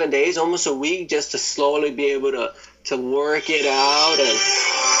 6-7 days, almost a week, just to slowly be able to work it out. And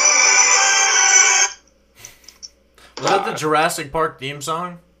was that the Jurassic Park theme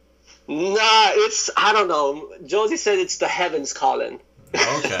song? Nah, I don't know. Josie said it's the heavens calling.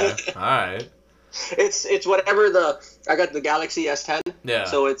 Okay, all right. It's whatever I got the Galaxy S10. Yeah.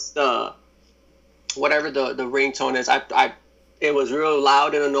 So it's whatever the ringtone is. It was real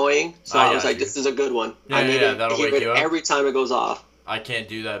loud and annoying. So I was like, this is a good one. I need to hear it every time it goes off. I can't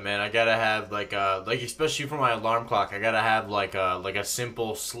do that, man. I gotta have like especially for my alarm clock, I gotta have like a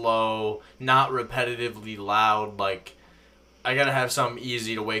simple, slow, not repetitively loud. Like I gotta have something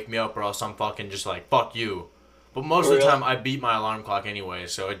easy to wake me up, or else I'm fucking just like fuck you. But most of the time, I beat my alarm clock anyway,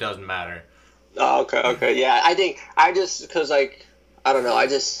 so it doesn't matter. Oh, okay, yeah. I think because like I don't know, I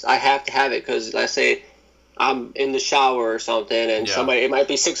have to have it because let's say I'm in the shower or something, and it might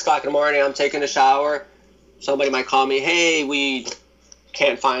be 6 o'clock in the morning. I'm taking a shower. Somebody might call me, hey, we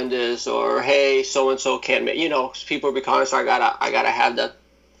can't find this, or hey, so and so can't make. People will be calling, so I gotta have the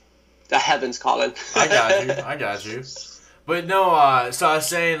heavens calling. I got you. But no, so I was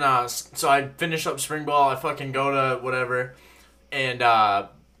saying, so I finish up spring ball. I fucking go to whatever, and I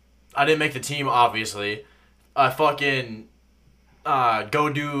didn't make the team, obviously. I fucking go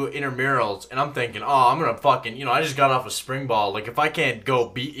do intramurals, and I'm thinking, oh, I'm gonna fucking, I just got off a spring ball. Like, if I can't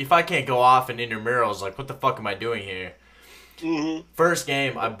go off in intramurals, like, what the fuck am I doing here? Mm-hmm. First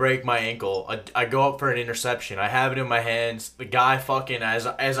game, I break my ankle. I go up for an interception. I have it in my hands. The guy fucking, as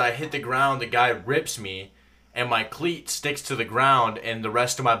I hit the ground, the guy rips me, and my cleat sticks to the ground, and the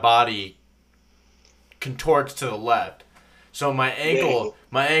rest of my body contorts to the left. So my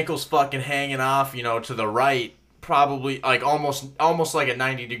ankle's fucking hanging off, to the right, probably like almost like a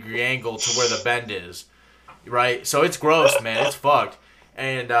 90-degree angle to where the bend is, right? So it's gross, man. It's fucked,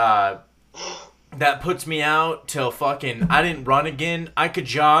 and that puts me out till fucking. I didn't run again. I could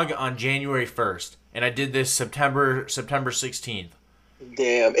jog on January 1st, and I did this September 16th.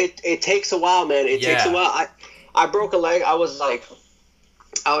 Damn, it takes a while, man. It takes a while. I broke a leg. I would say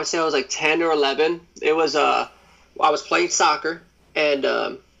I was like 10 or 11. It was I was playing soccer, and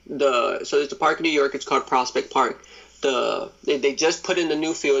so there's a park in New York. It's called Prospect Park. They just put in the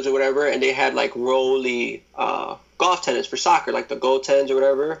new fields or whatever, and they had like rolly golf tennis for soccer, like the goal tens or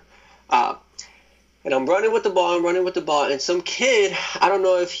whatever. And I'm running with the ball, and some kid, I don't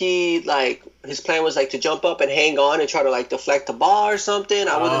know if he like his plan was like to jump up and hang on and try to like deflect the ball or something.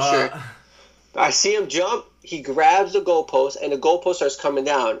 I wasn't sure. I see him jump. He grabs the goalpost, and the goalpost starts coming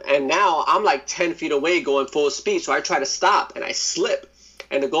down. And now I'm like 10 feet away going full speed. So I try to stop, and I slip.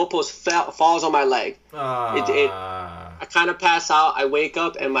 And the goalpost falls on my leg. I kind of pass out. I wake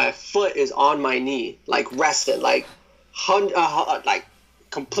up, and my foot is on my knee, like resting, like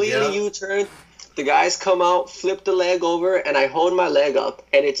completely U-turn. The guys come out, flip the leg over, and I hold my leg up,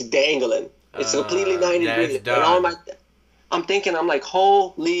 and it's dangling. It's completely 90 degrees. And I'm thinking, I'm like,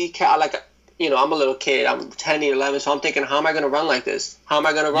 holy cow. Like, I'm a little kid. I'm 10, 11, so I'm thinking, how am I going to run like this? How am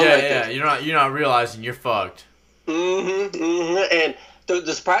I going to run like this? Yeah, you're not realizing you're fucked. And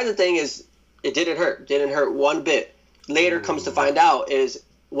the surprising thing is, it didn't hurt. Didn't hurt one bit. Later comes to find out is,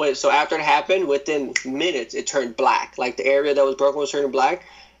 so after it happened, within minutes, it turned black. Like, the area that was broken was turning black.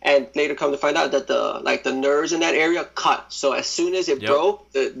 And later come to find out that the nerves in that area cut. So as soon as it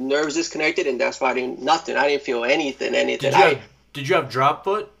broke, the nerves disconnected, and that's why I didn't feel anything. Did you have drop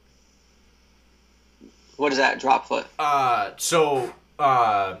foot? What is that, drop foot? So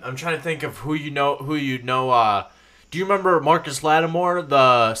I'm trying to think of who you know. Do you remember Marcus Lattimore,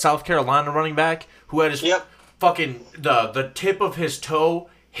 the South Carolina running back, who had his fucking the tip of his toe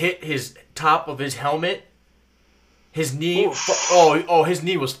hit his top of his helmet? His knee, his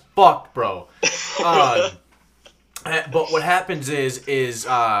knee was fucked, bro. But what happens is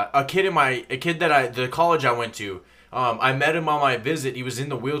a kid that the college I went to, I met him on my visit. He was in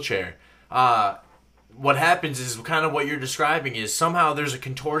the wheelchair. What happens is kind of what you're describing is somehow there's a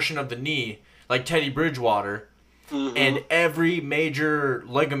contortion of the knee, like Teddy Bridgewater, and every major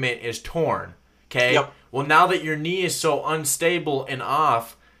ligament is torn. Okay. Yep. Well, now that your knee is so unstable and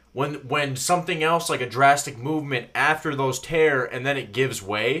off, when something else like a drastic movement after those tear and then it gives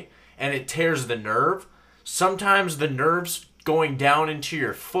way and it tears the nerve, sometimes the nerves going down into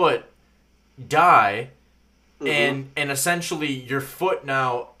your foot die, and essentially your foot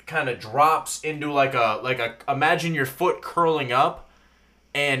now kind of drops into like a imagine your foot curling up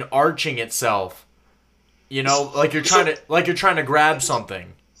and arching itself, you know, like you're trying to grab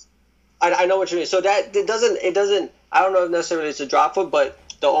something. I know what you mean. So that it doesn't. I don't know if necessarily it's a drop foot, but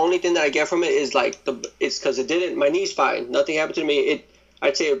the only thing that I get from it is like it's because it didn't. My knee's fine. Nothing happened to me. I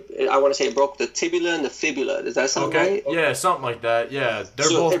want to say it broke the tibia and the fibula. Does that sound right? Yeah, something like that. Yeah, they're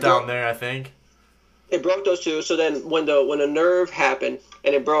both down there, I think. It broke those two. So then when the nerve happened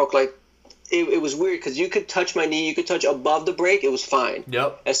and it broke, like it was weird because you could touch my knee, you could touch above the break, it was fine.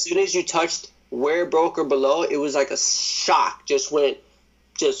 Yep. As soon as you touched where it broke or below, it was like a shock.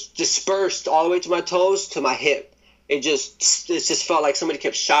 Just dispersed all the way to my toes to my hip. It just felt like somebody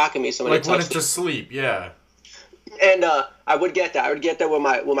kept shocking me. Somebody like when it's asleep, yeah. And I would get that. I would get that where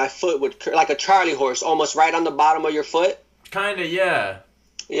my foot would like a Charlie horse, almost right on the bottom of your foot. Kinda, yeah.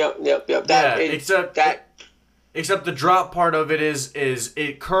 Yep. Except the drop part of it is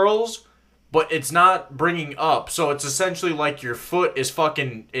it curls, but it's not bringing up. So it's essentially like your foot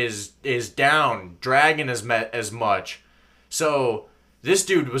is down, dragging as much. So this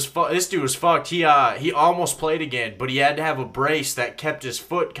dude was fucked. He almost played again, but he had to have a brace that kept his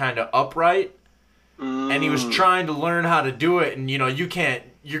foot kind of upright. And he was trying to learn how to do it, and you know you can't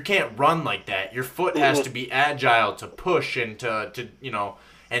run like that. Your foot has to be agile to push and to you know,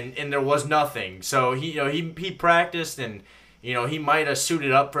 and there was nothing. So he practiced, and you know he might have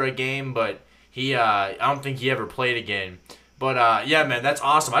suited up for a game, but I don't think he ever played again. But yeah, man, that's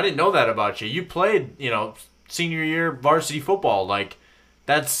awesome. I didn't know that about you. You played, you know, senior year varsity football. Like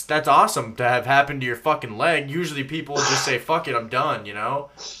that's awesome to have happened to your fucking leg. Usually people just say fuck it, I'm done. You know.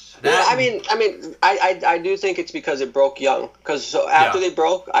 Yeah, I mean, I do think it's because it broke young. Because so after they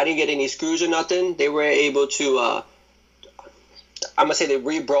broke, I didn't get any screws or nothing. They were able to, I'm gonna say they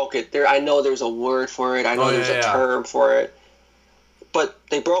re-broke it. I know there's a word for it. I know there's a term for it. But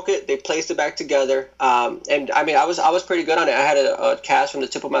they broke it. They placed it back together. And I mean, I was pretty good on it. I had a cast from the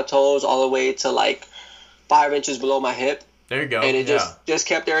tip of my toes all the way to like 5 inches below my hip. There you go. And it just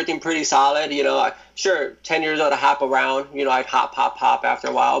kept everything pretty solid. You know, sure, 10 years old, I hop around. You know, I'd hop after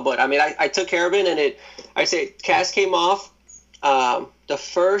a while. But, I mean, I took care of it, and I'd say cast came off. The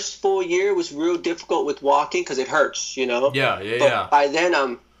first full year was real difficult with walking because it hurts, you know. Yeah. By then,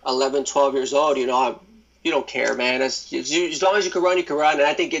 I'm 11, 12 years old. You know, you don't care, man. As long as you can run, you can run. And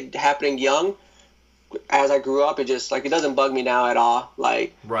I think it happening young. As I grew up, it doesn't bug me now at all.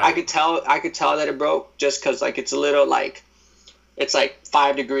 Like, right. I could tell that it broke just because, like, it's a little, like, it's like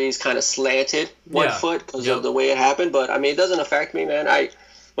 5 degrees kind of slanted one foot because of the way it happened. But I mean, it doesn't affect me, man.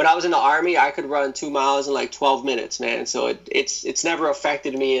 When I was in the Army, I could run 2 miles in like 12 minutes, man. So it's never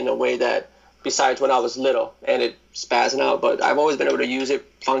affected me in a way that, besides when I was little and it spazzing out. But I've always been able to use it,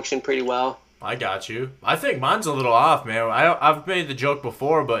 function pretty well. I got you. I think mine's a little off, man. I've made the joke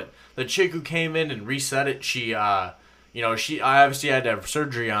before, but the chick who came in and reset it, I obviously had to have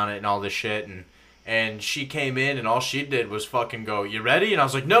surgery on it and all this shit, and she came in, and all she did was fucking go, "You ready?" And I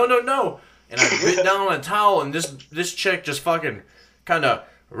was like, "No." And I bit down on a towel, and this chick just fucking kind of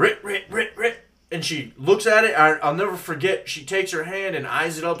rit. And she looks at it. I'll never forget. She takes her hand and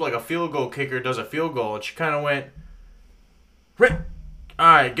eyes it up like a field goal kicker does a field goal. And she kind of went, "Rit. All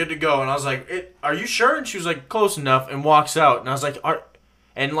right, good to go." And I was like, "Are you sure?" And she was like, "Close enough," and walks out. And I was like,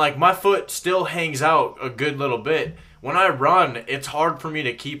 and like my foot still hangs out a good little bit. When I run, it's hard for me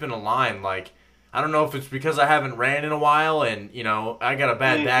to keep in a line. Like, I don't know if it's because I haven't ran in a while, and, you know, I got a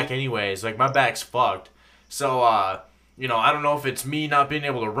bad back anyways. Like, my back's fucked. So, you know, I don't know if it's me not being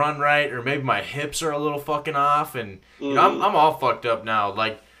able to run right, or maybe my hips are a little fucking off, and, you know, I'm all fucked up now.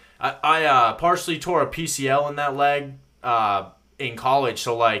 Like, I partially tore a PCL in that leg in college,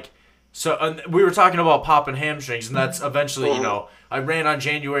 so, like, we were talking about popping hamstrings, and that's eventually, you know, I ran on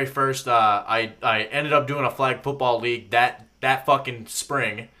January 1st. I ended up doing a flag football league that fucking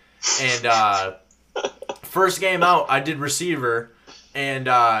spring. And first game out, I did receiver, and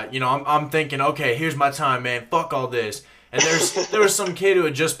you know, I'm thinking, okay, here's my time, man. Fuck all this. And there was some kid who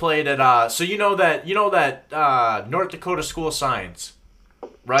had just played at so you know that North Dakota School of Science,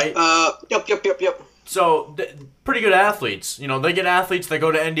 right? Yep. So pretty good athletes. You know, they get athletes that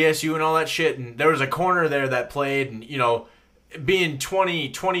go to NDSU and all that shit. And there was a corner there that played, and you know, being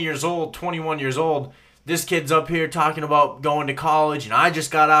 20 years old, 21 years old. This kid's up here talking about going to college, and I just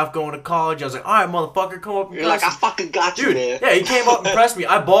got off going to college. I was like, all right, motherfucker, come up and You're like, I fucking got you, man. Yeah, he came up and pressed me.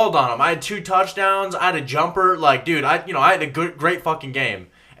 I balled on him. I had 2 touchdowns. I had a jumper. Like, dude, I had a great fucking game.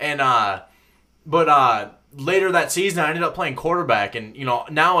 But later that season, I ended up playing quarterback, and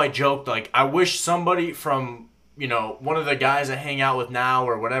now I joked like I wish somebody from one of the guys I hang out with now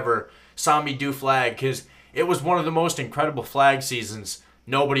or whatever saw me do flag, because it was one of the most incredible flag seasons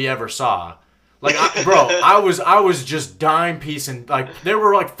nobody ever saw. Like, I was just dime piecing. Like, there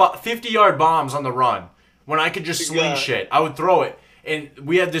were like 50-yard bombs on the run when I could just sling shit. I would throw it. And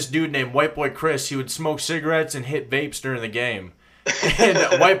we had this dude named White Boy Chris. He would smoke cigarettes and hit vapes during the game.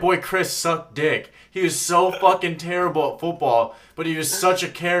 And White Boy Chris sucked dick. He was so fucking terrible at football, but he was such a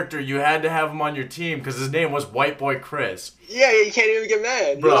character. You had to have him on your team because his name was White Boy Chris. Yeah, you can't even get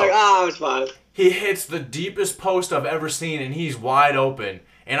mad. Bro, you're like, oh, it's fine. He hits the deepest post I've ever seen, and he's wide open.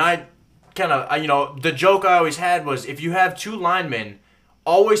 And I kind of, the joke I always had was, if you have two linemen,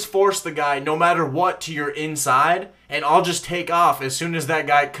 always force the guy, no matter what, to your inside, and I'll just take off as soon as that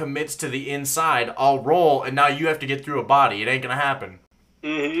guy commits to the inside. I'll roll, and now you have to get through a body. It ain't gonna happen.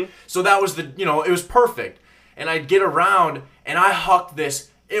 Mm-hmm. So that was it was perfect. And I'd get around, and I hucked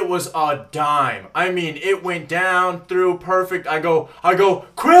this. It was a dime. I mean, it went down through perfect. I go,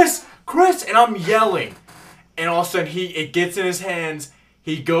 Chris, and I'm yelling. And all of a sudden, it gets in his hands.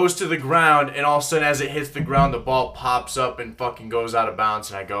 He goes to the ground, and all of a sudden, as it hits the ground, the ball pops up and fucking goes out of bounds.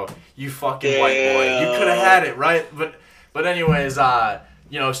 And I go, you fucking white boy. You could have had it, right? But anyways,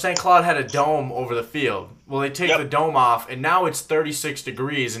 St. Cloud had a dome over the field. Well, they take the dome off, and now it's 36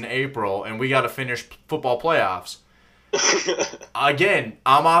 degrees in April, and we got to finish football playoffs. Again,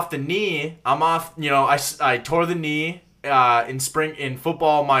 I'm off the knee. I'm off, I tore the knee in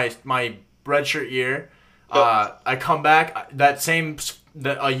football my redshirt year. I come back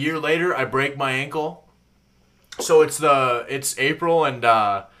a year later, I break my ankle. So it's April, and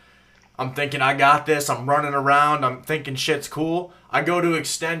I'm thinking I got this. I'm running around. I'm thinking shit's cool. I go to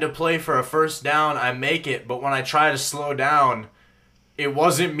extend a play for a first down. I make it, but when I try to slow down, it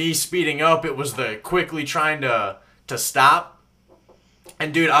wasn't me speeding up. It was the quickly trying to stop.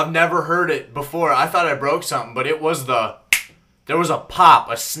 And dude, I've never heard it before. I thought I broke something, but it was there was a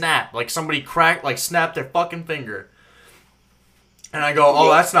pop, a snap, like somebody snapped their fucking finger. And I go, oh,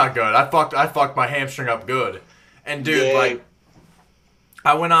 that's not good. I fucked my hamstring up good. And dude,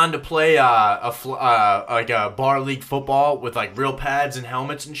 I went on to play a bar league football with like real pads and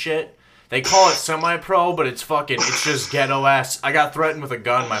helmets and shit. They call it semi-pro, but it's just ghetto ass. I got threatened with a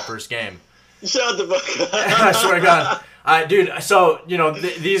gun my first game. Shut the fuck up. I swear to God. Dude, so,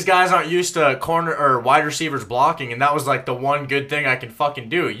 these guys aren't used to corner or wide receivers blocking, and that was like the one good thing I can fucking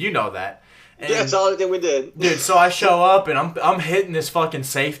do. You know that. And, that's the only thing we did. Dude, so I show up, and I'm hitting this fucking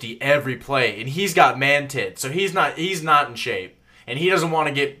safety every play, and he's got man tits, so he's not in shape. And he doesn't want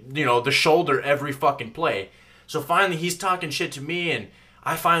to get, the shoulder every fucking play. So finally, he's talking shit to me, and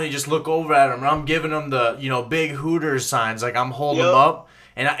I finally just look over at him, and I'm giving him the, big Hooters signs, like I'm holding him up.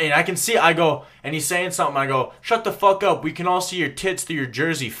 And I can see, I go, and he's saying something, I go, shut the fuck up, we can all see your tits through your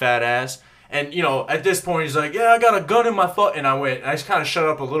jersey, fat ass. And, at this point, he's like, yeah, I got a gun in my foot. And I just kind of shut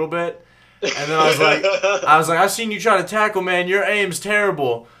up a little bit. And then I was like, I've seen you try to tackle, man, your aim's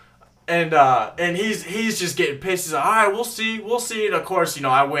terrible. And he's just getting pissed. He's like, all right, we'll see. And of course,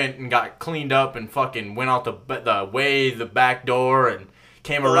 I went and got cleaned up and fucking went out the back door and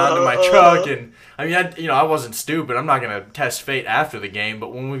came around to my truck. And I mean, I wasn't stupid. I'm not gonna test fate after the game,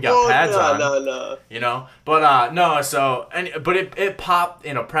 but when we got pads on, no. But no. So but it popped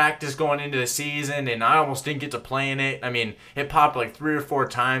in a practice going into the season, and I almost didn't get to play in it. I mean, it popped like 3 or 4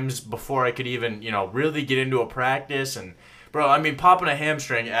 times before I could even really get into a practice. And bro, I mean, popping a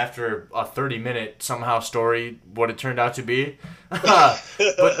hamstring after a 30-minute somehow story, what it turned out to be.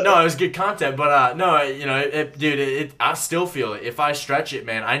 But no, it was good content. But no, dude, I still feel it. If I stretch it,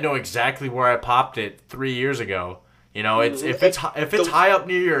 man, I know exactly where I popped it 3 years ago. If it's high up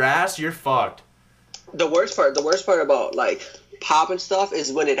near your ass, you're fucked. The worst part about like popping stuff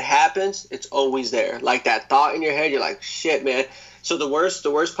is when it happens, it's always there. Like that thought in your head, you're like, shit, man. So the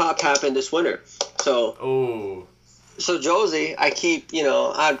worst pop happened this winter. So Josie, I keep, we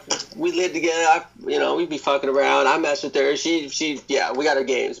live together. We be fucking around. I mess with her. She, we got our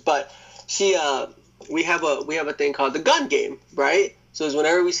games, but we have a thing called the gun game, right? So it's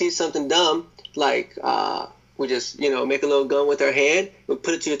whenever we see something dumb, like we just, make a little gun with our hand, we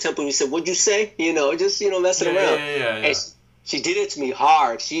put it to your temple, and we said, "What'd you say?" Messing around. Yeah. And she did it to me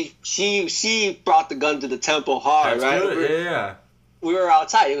hard. She brought the gun to the temple hard. That's right? Good. Yeah. We were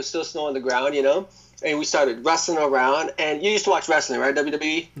outside. It was still snow on the ground, And we started wrestling around. And you used to watch wrestling, right?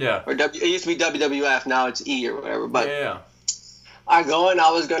 WWE? Yeah. Or it used to be WWF. Now it's E or whatever. But yeah. I go and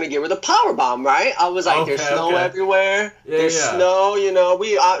I was gonna give her the power bomb, right? I was like, there's snow everywhere. There's snow, you know.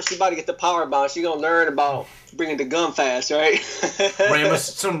 She's about to get the power bomb. She gonna learn about bringing the gun fast, right?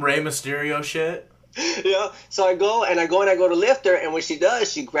 Some Rey Mysterio shit. Yeah. So I go to lift her, and when she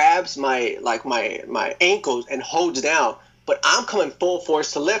does, she grabs my ankles and holds down. But I'm coming full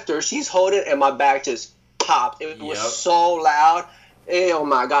force to lift her. She's holding, and my back just popped. It was so loud. Oh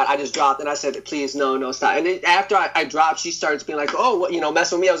my God! I just dropped, and I said, "Please, no, stop." And then after I dropped, she starts being like, "Oh, what,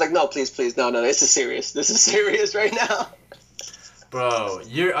 messing with me." I was like, "No, please, no. This is serious. This is serious right now." Bro,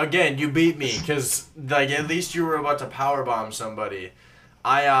 you beat me because like at least you were about to powerbomb somebody.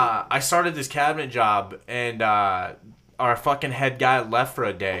 I started this cabinet job, and our fucking head guy left for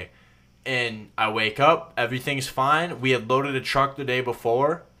a day, and I wake up, everything's fine. We had loaded a truck the day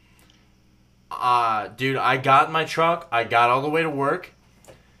before. Dude, I got in my truck. I got all the way to work.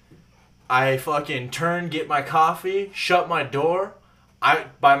 I fucking turned, get my coffee, shut my door.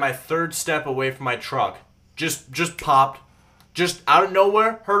 By my third step away from my truck, just popped, just out of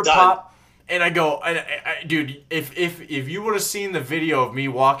nowhere, heard a pop, and I go, dude, if you would have seen the video of me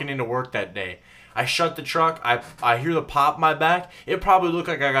walking into work that day, I shut the truck. I hear the pop in my back. It probably looked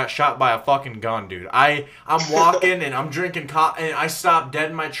like I got shot by a fucking gun, dude. I'm walking and I'm drinking coffee, and I stopped dead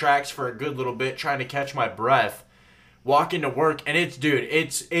in my tracks for a good little bit trying to catch my breath. Walking to work, and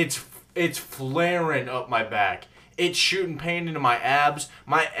it's flaring up my back. It's shooting pain into my abs.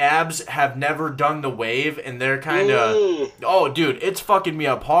 My abs have never done the wave, and they're kind of... Oh, dude, it's fucking me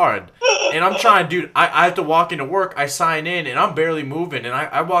up hard. And I'm trying, dude, I have to walk into work. I sign in, and I'm barely moving. And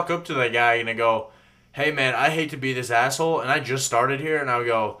I walk up to the guy, and I go, "Hey, man, I hate to be this asshole, and I just started here." And I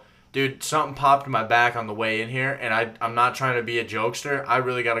go, "Dude, something popped in my back on the way in here, and I'm not trying to be a jokester. I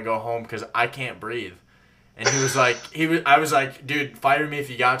really got to go home because I can't breathe." And he was like, I was like, "Dude, fire me if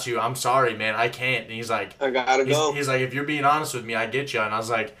you got to. I'm sorry, man. I can't." And he's like, "I gotta go." He's like, "If you're being honest with me, I get you." And I was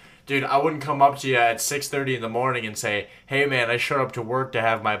like, "Dude, I wouldn't come up to you at 6:30 in the morning and say, 'Hey, man, I showed up to work to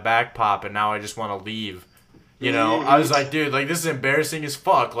have my back pop, and now I just want to leave.'" You know? I was like, "Dude, like, this is embarrassing as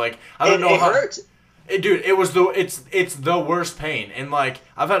fuck. Like, I don't know how." It hurts. Dude, it's the worst pain. And, like,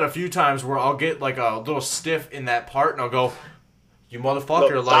 I've had a few times where I'll get, like, a little stiff in that part, and I'll go, "You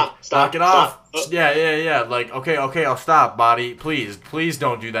motherfucker, knock it off." Yeah. Like, okay, I'll stop, body. Please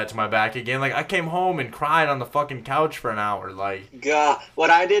don't do that to my back again. Like, I came home and cried on the fucking couch for an hour. Like, God, what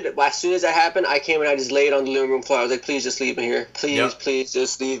I did, as soon as that happened, I came and I just laid on the living room floor. I was like, "Please just leave me here. Please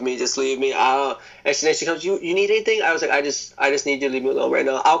just leave me. And then she comes, you need anything?" I was like, I just need you to leave me alone right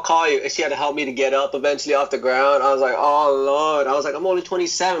now. I'll call you. And she had to help me to get up eventually off the ground. I was like, "Oh, Lord." I was like, I'm only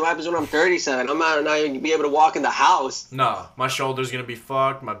 27. What happens when I'm 37? I'm not even be able to walk in the house. No, my shoulder's going to be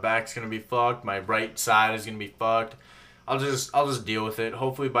fucked. My back's going to be fucked. My right side is going to be fucked. I'll just deal with it.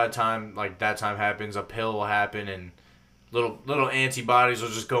 Hopefully by the time, like, that time happens, a pill will happen, and little antibodies will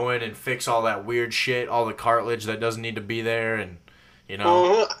just go in and fix all that weird shit, all the cartilage that doesn't need to be there, and, you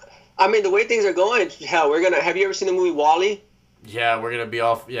know. I mean, the way things are going, hell, have you ever seen the movie WALL-E? Yeah, we're going to be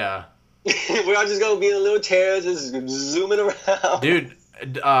off, yeah. We're all just going to be in little chairs, just zooming around. Dude,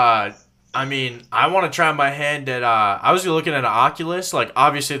 I mean, I want to try my hand at, I was looking at an Oculus. Like,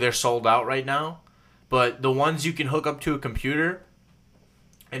 obviously they're sold out right now, but the ones you can hook up to a computer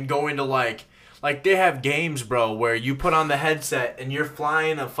and go into, like they have games, bro, where you put on the headset and you're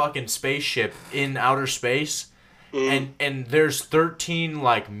flying a fucking spaceship in outer space. And there's 13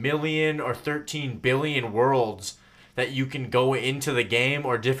 million or 13 billion worlds that you can go into the game,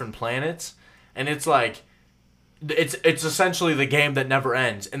 or different planets, and it's like it's essentially the game that never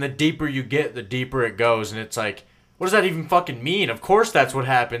ends. And the deeper you get, the deeper it goes. And it's like, what does that even fucking mean? Of course that's what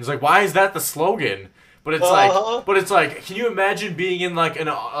happens. Like, why is that the slogan? But it's like, can you imagine being in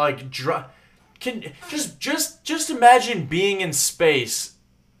just imagine being in space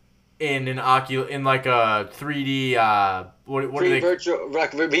in an in like a 3D what are they, virtual,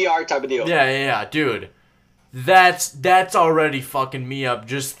 like VR type of deal. Yeah, dude. That's already fucking me up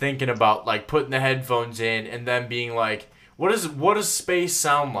just thinking about, like, putting the headphones in and then being like, what does space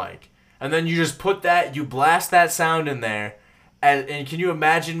sound like? And then you just put that, you blast that sound in there, and can you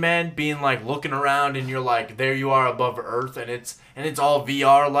imagine, man, being like looking around and you're like, there you are above Earth, and it's all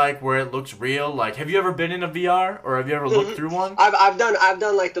VR, like, where it looks real. Like, have you ever been in a VR, or have you ever looked through one? I've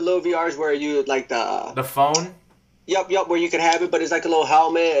done like the little VRs where you like the phone. Yep, where you can have it, but it's like a little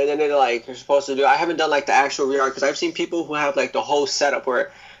helmet, and then they're like, you're supposed to do. I haven't done like the actual VR, because I've seen people who have like the whole setup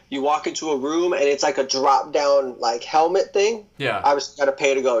where you walk into a room and it's like a drop down like helmet thing. Yeah. Obviously, you gotta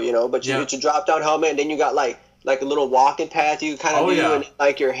pay to go, but it's a drop down helmet, and then you got like a little walking path you kind of do, and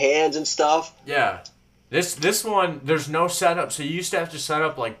like your hands and stuff. Yeah. This one, there's no setup, so you used to have to set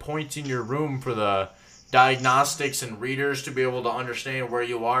up like points in your room for the diagnostics and readers to be able to understand where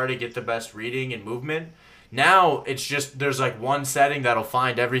you are to get the best reading and movement. Now it's just there's like one setting that'll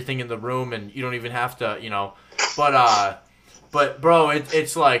find everything in the room, and you don't even have to, you know. But bro,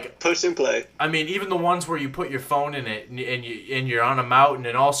 it's like push and play. I mean, even the ones where you put your phone in it and you're on a mountain,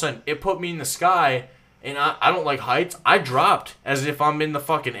 and all of a sudden it put me in the sky, and I don't like heights. I dropped as if I'm in the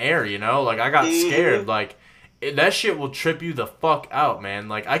fucking air, you know. Like I got scared. Like that shit will trip you the fuck out, man.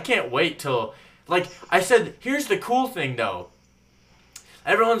 Like I can't wait till. Like I said, here's the cool thing though.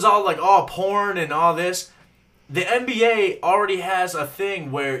 Everyone's all like, oh, porn and all this. The NBA already has a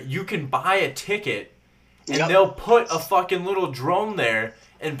thing where you can buy a ticket and they'll put a fucking little drone there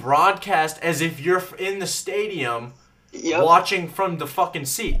and broadcast as if you're in the stadium watching from the fucking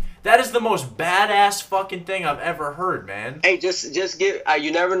seat. That is the most badass fucking thing I've ever heard, man. Hey, just give.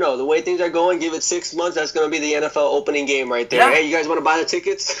 You never know. The way things are going, give it 6 months. That's going to be the NFL opening game right there. Yeah. Hey, you guys want to buy the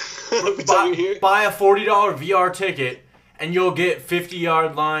tickets? Buy a $40 VR ticket and you'll get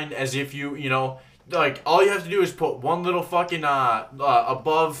 50-yard line as if you know, like all you have to do is put one little fucking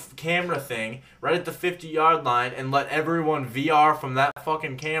above camera thing right at the 50-yard line and let everyone VR from that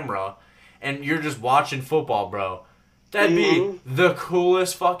fucking camera, and you're just watching football, bro. That'd be the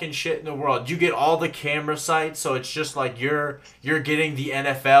coolest fucking shit in the world. You get all the camera sites, so it's just like you're getting the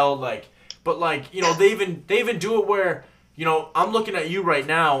NFL, like, but like, you know, they even do it where, you know, I'm looking at you right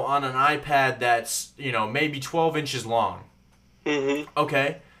now on an iPad that's, you know, maybe 12 inches long.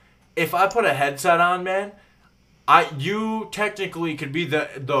 Okay, if I put a headset on, man, you technically could be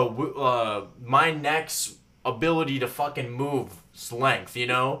the my neck's ability to fucking move's length, you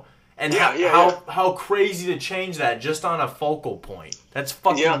know. And how crazy to change that just on a focal point. That's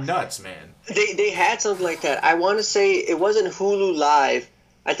fucking nuts, man. They had something like that. I want to say it wasn't Hulu Live.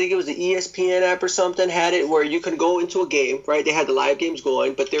 I think it was the ESPN app or something had it where you could go into a game, right? They had the live games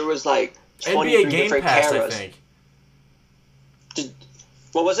going, but there was like 23 NBA Game different Pass, cameras. I think.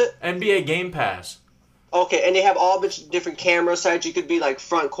 What was it? NBA Game Pass. Okay, and they have all the different camera sites. You could be like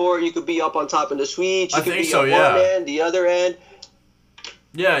front court. You could be up on top of the suite. You could be on one end, the other end.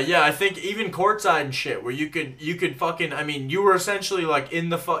 Yeah, I think even courtside and shit, where you could fucking, I mean, you were essentially like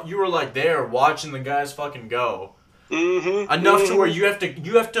you were like there watching the guys fucking go. Enough to where you have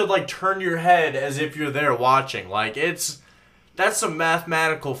to like turn your head as if you're there watching. Like that's some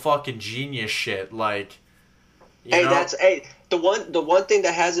mathematical fucking genius shit. Like, you know? The one thing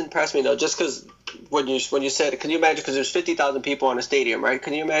that has impressed me though, just because when you said, can you imagine? Because there's 50,000 people in a stadium, right?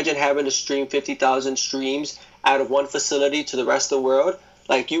 Can you imagine having to stream 50,000 streams out of one facility to the rest of the world?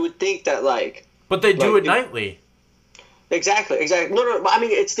 Like, you would think that, like... But they do it nightly. Exactly. No, I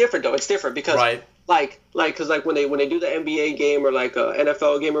mean, it's different, though. It's different because, because when they do the NBA game or, like, a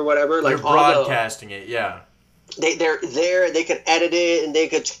NFL game or whatever... They're broadcasting it, yeah. They're there, they can edit it, and they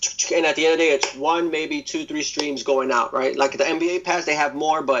could... And at the end of the day, it's 1, maybe 2, 3 streams going out, right? Like, the NBA Pass, they have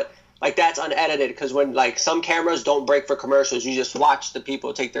more, but... Like, that's unedited because when, like, some cameras don't break for commercials, you just watch the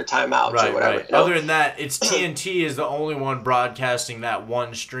people take their time out or whatever. Right. You know? Other than that, it's TNT is the only one broadcasting that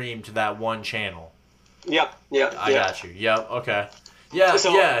one stream to that one channel. Yep. I got you. Yep, okay. Yeah,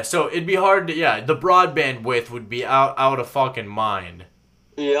 so it'd be hard to, the broadband width would be out of fucking mind.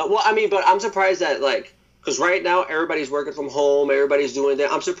 Yeah, well, I mean, but I'm surprised that, like, because right now everybody's working from home, everybody's doing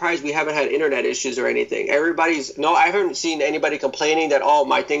that. I'm surprised we haven't had internet issues or anything. I haven't seen anybody complaining that, oh,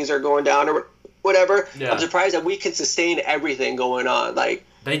 my things are going down or whatever. Yeah. I'm surprised that we can sustain everything going on. Like,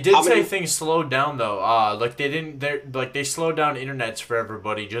 they did say things slowed down though. Like they slowed down internets for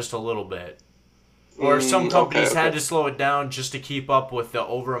everybody just a little bit. Or some companies had to slow it down just to keep up with the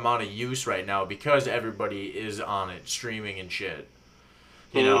over amount of use right now because everybody is on it streaming and shit.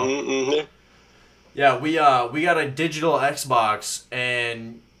 You know. Yeah, we got a digital Xbox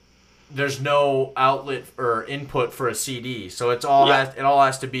and there's no outlet or input for a CD, so it all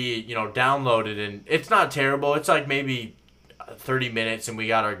has to be, you know, downloaded, and it's not terrible. It's like maybe 30 minutes and we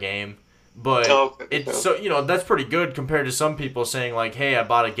got our game, but so, you know, that's pretty good compared to some people saying like, hey, I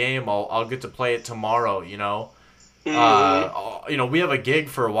bought a game, I'll get to play it tomorrow, you know. You know, we have a gig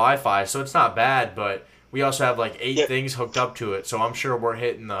for Wi-Fi, so it's not bad, but we also have like 8 things hooked up to it, so I'm sure we're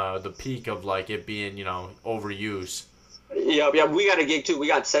hitting the peak of like it being, you know, overuse. Yeah, we got a gig too. We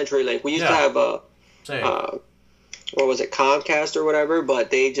got CenturyLink. We used to have what was it, Comcast or whatever,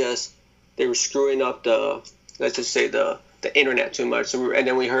 but they were screwing up the internet too much. So and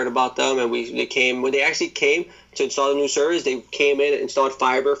then we heard about them, and when they actually came to install the new service, they came in and installed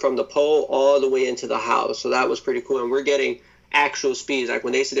fiber from the pole all the way into the house. So that was pretty cool, and we're getting actual speeds. Like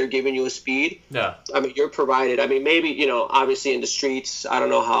when they say they're giving you a speed, I mean, you're provided. I mean, maybe, you know, obviously in the streets, I don't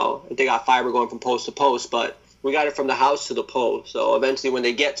know how they got fiber going from post to post, but we got it from the house to the pole. So eventually, when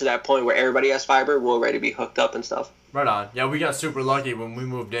they get to that point where everybody has fiber, we'll already be hooked up and stuff. Right on. Yeah, we got super lucky when we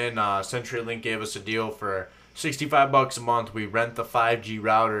moved in. CenturyLink gave us a deal for $65 a month. We rent the 5G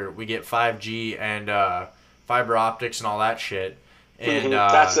router. We get 5G and fiber optics and all that shit. And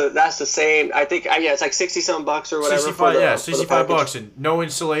that's the same. I think it's like $60-some or whatever. 65 bucks and no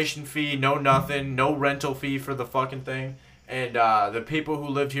installation fee, no nothing, no rental fee for the fucking thing. And the people who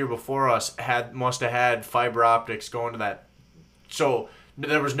lived here before us must have had fiber optics going to that. So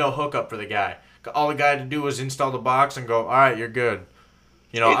there was no hookup for the guy. All the guy had to do was install the box and go, all right, you're good.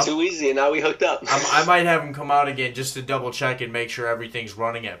 You know, it's too easy, and now we hooked up. I might have him come out again just to double check and make sure everything's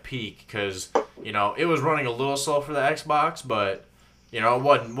running at peak, because, you know, it was running a little slow for the Xbox, but, you know, it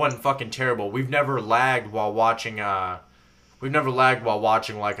wasn't fucking terrible. We've never lagged while watching like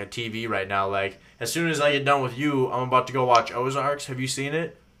a TV right now. Like, as soon as I get done with you, I'm about to go watch Ozarks. Have you seen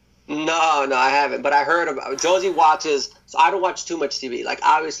it? No, I haven't. But I heard about Josie watches. So I don't watch too much TV. Like,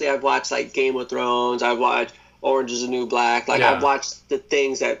 obviously, I've watched like Game of Thrones. I've watched Orange Is the New Black. Like, I've watched the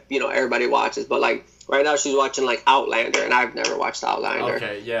things that everybody watches. But like right now, she's watching like Outlander, and I've never watched Outlander.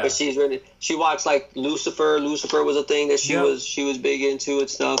 Okay, yeah. But she watched like Lucifer. Lucifer was a thing that she was big into and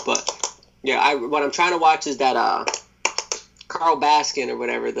stuff. But yeah, what I'm trying to watch is that Carl Baskin or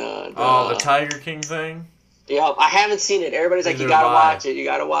whatever the Tiger King thing. Yeah, I haven't seen it. Everybody's like, you gotta watch it. You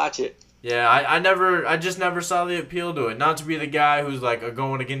gotta watch it. Yeah, I just never saw the appeal to it. Not to be the guy who's like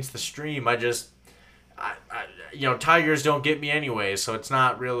going against the stream. Tigers don't get me anyway, so it's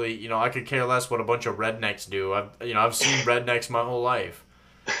not really, I could care less what a bunch of rednecks do. I've seen rednecks my whole life.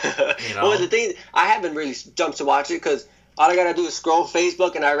 Well, the thing, I haven't really jumped to watch it because all I gotta do is scroll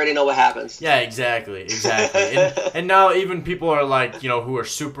Facebook and I already know what happens. Yeah, exactly. And now even people are like, who are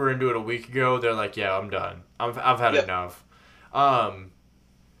super into it a week ago, they're like, yeah, I'm done. I've had enough.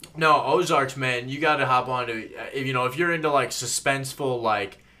 No, Ozarks, man, you gotta hop on to it. If you're into like suspenseful,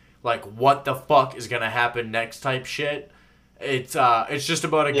 like what the fuck is gonna happen next type shit. It's just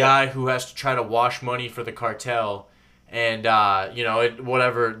about a guy who has to try to wash money for the cartel, and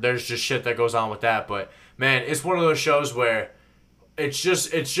whatever. There's just shit that goes on with that, but man, it's one of those shows where it's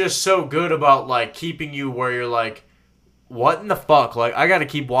just so good about like keeping you where you're like, what in the fuck? Like, I gotta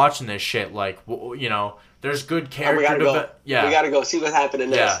keep watching this shit. Like, there's good character development. Yeah, we gotta go see what's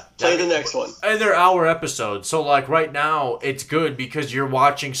happening next. Play the next one. And they're hour episodes, so like right now it's good because you're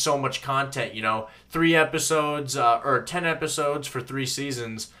watching so much content. 3 episodes or 10 episodes for 3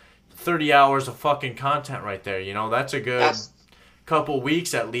 seasons, 30 hours of fucking content right there. That's a good couple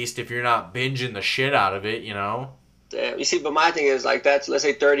weeks at least if you're not binging the shit out of it. Damn. You see, but my thing is like let's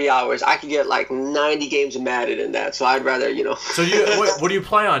say 30 hours. I could get like 90 games of Madden in that, so I'd rather So what do you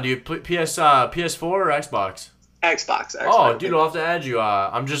play on? Do you play PS4 or Xbox? Xbox. Oh, dude, I'll have to add you.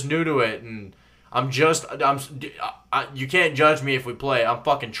 I'm just new to it, and you can't judge me if we play. I'm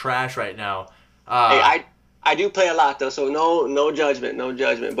fucking trash right now. Hey, I do play a lot though, so no judgment.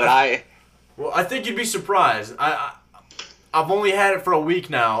 But I think you'd be surprised. I've only had it for a week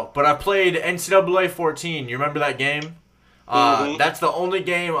now, but I played NCAA 14. You remember that game? Mm-hmm. That's the only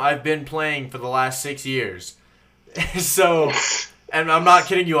game I've been playing for the last 6 years. So, and I'm not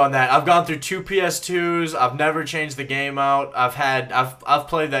kidding you on that. I've gone through 2 PS2s. I've never changed the game out. I've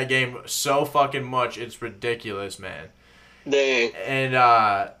played that game so fucking much. It's ridiculous, man. Dang.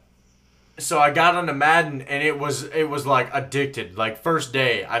 And so I got onto Madden, and it was like addicted. Like first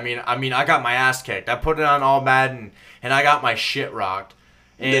day, I mean, I got my ass kicked. I put it on all Madden, and I got my shit rocked.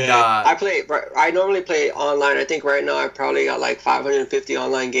 And I normally play online. I think right now I probably got like 550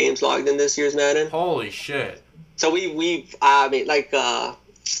 online games logged in this year's Madden. Holy shit! So it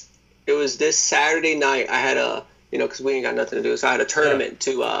was this Saturday night. I had because we ain't got nothing to do, so I had a tournament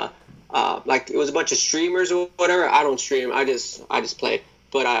to it was a bunch of streamers or whatever. I don't stream. I just play.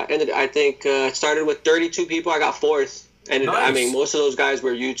 But it started with 32 people. I got 4th. And nice. Most of those guys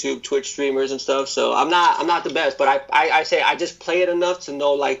were YouTube, Twitch streamers and stuff. So I'm not the best, but I say I just play it enough to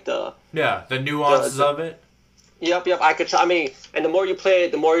know like the nuances of it. Yep. And the more you play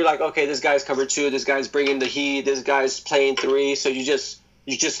it, the more you're like, okay, this guy's cover 2, this guy's bringing the heat, this guy's playing 3. So you just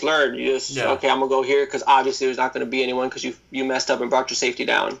learn. Okay, I'm gonna go here because obviously there's not gonna be anyone because you messed up and brought your safety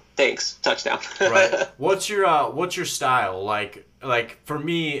down. Thanks, touchdown. Right. What's your style like? Like, for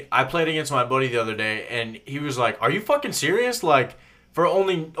me, I played against my buddy the other day, and he was like, are you fucking serious? Like, for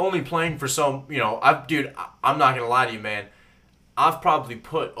only playing for some, I'm not going to lie to you, man. I've probably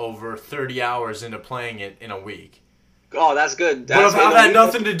put over 30 hours into playing it in a week. Oh, that's good. But I've had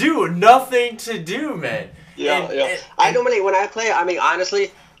nothing to do. Nothing to do, man. Yeah. I normally, when I play,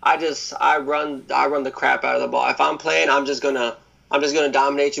 honestly, I run the crap out of the ball. If I'm playing, I'm just gonna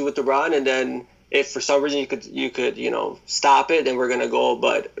dominate you with the run, and then if for some reason you could stop it, then we're gonna go.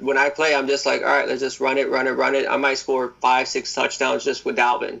 But when I play, I'm just like, all right, let's just run it. I might score 5-6 touchdowns just with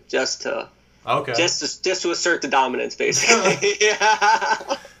Dalvin, just to assert the dominance, basically.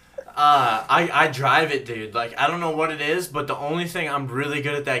 Yeah. I drive it, dude. Like, I don't know what it is, but the only thing I'm really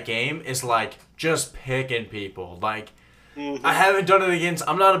good at that game is like just picking people. Like, I haven't done it against.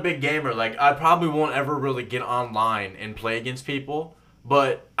 I'm not a big gamer. Like, I probably won't ever really get online and play against people.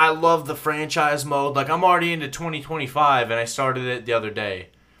 But I love the franchise mode. Like, I'm already into 2025, and I started it the other day.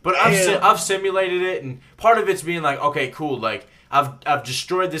 But I've simulated it, and part of it's being like, okay, cool. Like, I've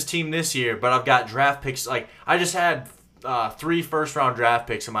destroyed this team this year, but I've got draft picks. Like, I just had 3 first-round draft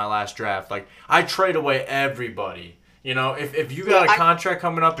picks in my last draft. Like, I trade away everybody. You know, if you got a contract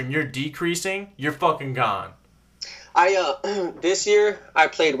coming up and you're decreasing, you're fucking gone. This year I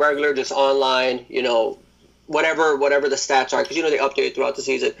played regular, just online. Whatever the stats are, because they update throughout the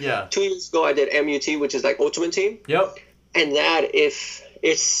season. Yeah. 2 years ago, I did MUT, which is like Ultimate Team. Yep. And that, if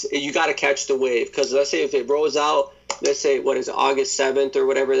you got to catch the wave, because let's say if it rolls out, let's say what is it, August 7th or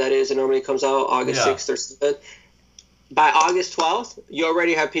whatever that is, it normally comes out August 6th or 7th. By August 12th, you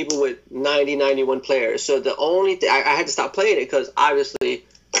already have people with 90, 91 players. So the only thing I had to stop playing it because obviously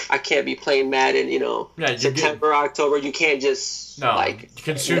I can't be playing Madden. September, October. You can't just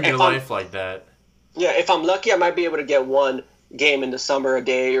consume your life like that. Yeah, if I'm lucky, I might be able to get 1 game in the summer a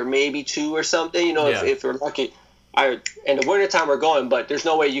day, or maybe 2 or something. If we're lucky. In the wintertime we're going, but there's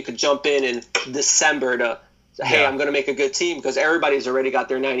no way you could jump in December to say, hey, I'm going to make a good team, because everybody's already got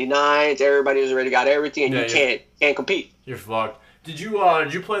their 99s, everybody's already got everything, and you can't compete. You're fucked. Did you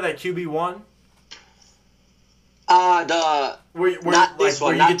play that QB1? Not this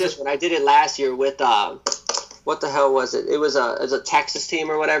one. I did it last year with what the hell was it? It was a Texas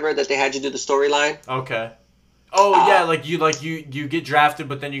team or whatever that they had you do the storyline. Okay. Oh yeah, you get drafted,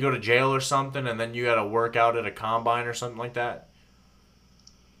 but then you go to jail or something, and then you got to work out at a combine or something like that.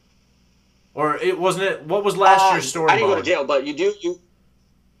 Or it wasn't it? What was last year's story? I didn't go to jail, but you.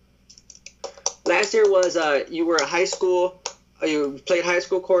 Last year was you were a high school. You played high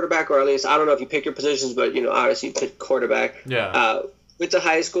school quarterback, or at least I don't know if you pick your positions, but obviously you picked quarterback. Yeah. Went to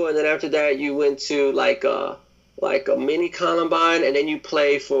high school, and then after that you went to like a mini Columbine, and then you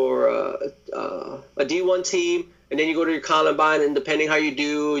play for a D1 team, and then you go to your Columbine, and depending how you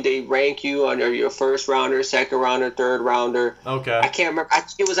do, they rank you on your first rounder, second rounder, third rounder. Okay. I can't remember. I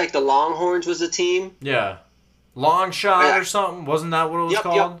think it was like the Longhorns was the team. Yeah. Long shot or something? Wasn't that what it was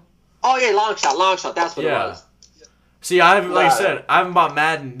called? Yep. Oh yeah, long shot. That's what it was. See, I haven't bought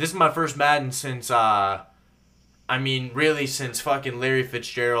Madden. This is my first Madden since since fucking Larry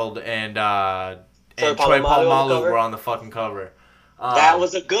Fitzgerald and Troy Polamalu were on the fucking cover. That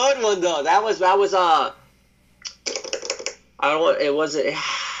was a good one though. That was I don't want it was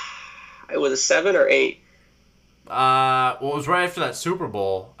a 7 or 8. Well, it was right after that Super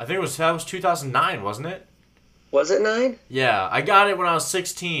Bowl. I think that was 2009, wasn't it? Was it 9? Yeah, I got it when I was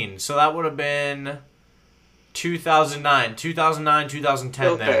 16, so that would have been 2009, 2010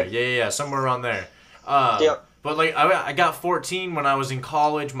 okay. There. Yeah, somewhere around there. Yep. But I got 14 when I was in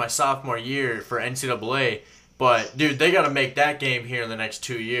college my sophomore year for NCAA. But dude, they got to make that game here in the next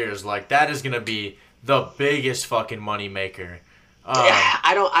 2 years. Like, that is gonna be the biggest fucking money maker. Yeah,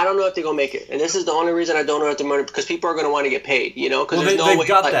 I don't know if they're gonna make it, and this is the only reason I don't know if they're money, because people are gonna want to get paid. Because they've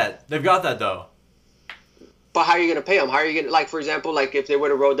got that. They've got that though. But how are you gonna pay them? How are you gonna, for example, if they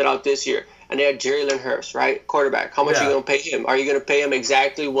would have rolled it out this year and they had Jalen Hurts, right, quarterback? How much are you gonna pay him? Are you gonna pay him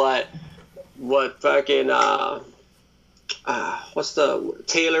exactly what fucking what's the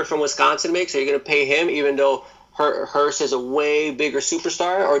Taylor from Wisconsin makes? Are you gonna pay him even though Hurst is a way bigger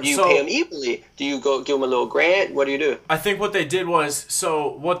superstar, or do you pay him equally? Do you go give him a little grant? What do you do? I think what they did was,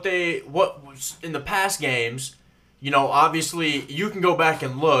 what was in the past games, obviously you can go back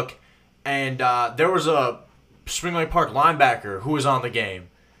and look, and there was a Spring Lake Park linebacker who was on the game,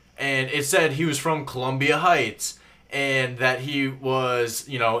 and it said he was from Columbia Heights, and that he was,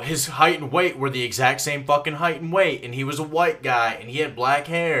 his height and weight were the exact same fucking height and weight, and he was a white guy, and he had black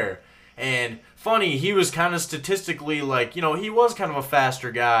hair, and funny, he was kind of statistically he was kind of a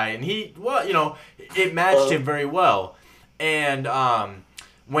faster guy, and it matched him very well. And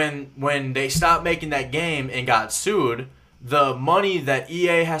when they stopped making that game and got sued, the money that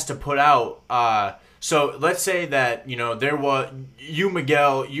EA has to put out, so let's say that,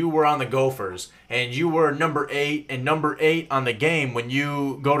 Miguel, you were on the Gophers, and you were number 8 on the game. When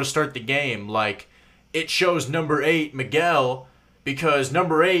you go to start the game, it shows number 8, Miguel, because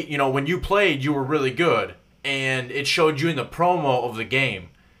number 8, when you played, you were really good, and it showed you in the promo of the game.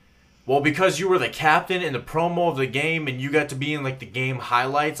 Well, because you were the captain in the promo of the game and you got to be in like the game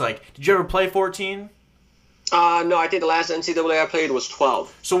highlights. Like, did you ever play 14? No, I think the last NCAA I played was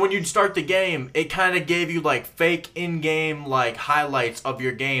 12. So when you'd start the game, it kind of gave you like fake in-game like highlights of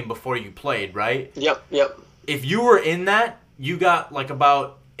your game before you played, right? Yep. If you were in that, you got like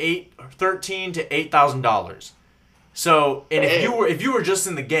about $13,000 to $8,000. So, and if you were just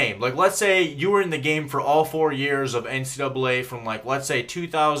in the game, like let's say you were in the game for all 4 years of NCAA from like let's say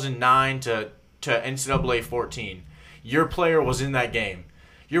 2009 to NCAA 14, your player was in that game.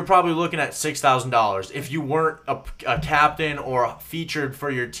 You're probably looking at $6,000 if you weren't a captain or featured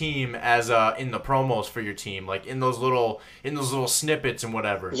for your team as in the promos for your team, like in those little snippets and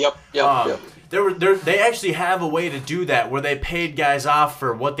whatever. Yep. They actually have a way to do that where they paid guys off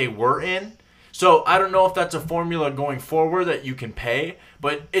for what they were in. So I don't know if that's a formula going forward that you can pay,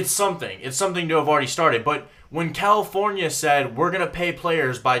 but it's something. It's something to have already started. But when California said we're gonna pay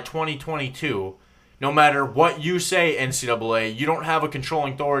players by 2022. No matter what you say, NCAA, you don't have a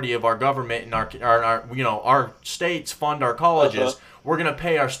controlling authority of our government and our states fund our colleges. We're gonna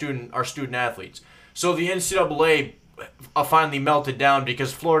pay our student athletes. So the NCAA finally melted down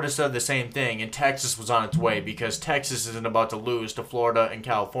because Florida said the same thing, and Texas was on its way because Texas isn't about to lose to Florida and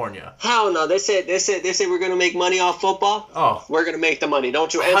California. Hell no! They said we're gonna make money off football. Oh, we're gonna make the money.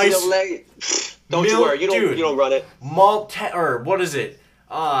 Don't you NCAA? Don't you worry. You don't run it. Or what is it?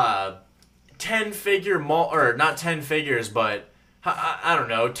 10-figure or not 10 figures, but I don't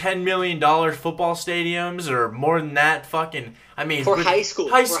know, $10 million football stadiums or more than that. Fucking, I mean, for high school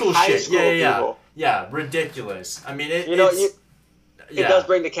shit. People. Yeah, ridiculous. I mean, it does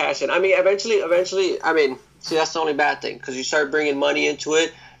bring the cash in. I mean, eventually, I mean, see, that's the only bad thing because you start bringing money into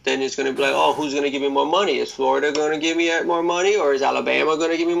it. Then it's going to be like, oh, who's going to give me more money? Is Florida going to give me more money, or is Alabama going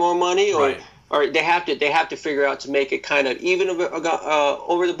to give me more money, or? Right. Or they have to figure out to make it kind of even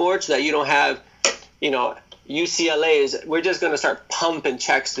over the board so that you don't have, UCLA is. We're just gonna start pumping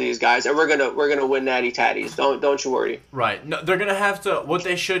checks to these guys, and we're gonna win natty tatties. Don't you worry. Right. No, they're gonna have to. What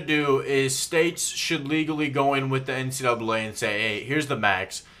they should do is states should legally go in with the NCAA and say, hey, here's the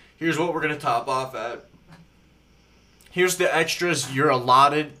max. Here's what we're gonna top off at. Here's the extras you're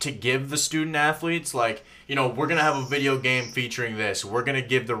allotted to give the student athletes. Like, we're going to have a video game featuring this. We're going to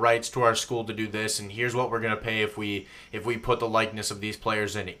give the rights to our school to do this. And here's what we're going to pay if we put the likeness of these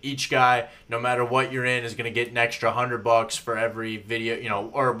players in it. Each guy, no matter what you're in, is going to get an extra $100 for every video,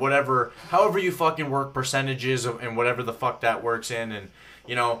 or whatever, however you fucking work percentages and whatever the fuck that works in. And,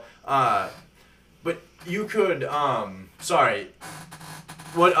 but you could, sorry.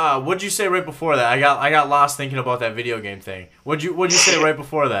 What'd you say right before that? I got lost thinking about that video game thing. What'd you say right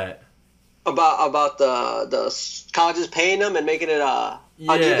before that? About the colleges paying them and making it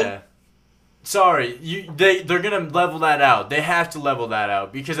uneven? Sorry, they're gonna level that out. They have to level that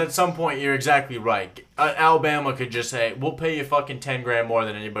out because at some point you're exactly right. Alabama could just say, "We'll pay you fucking $10,000 more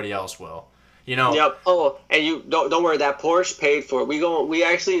than anybody else will." Yep. Oh, and you don't worry. That Porsche paid for it. We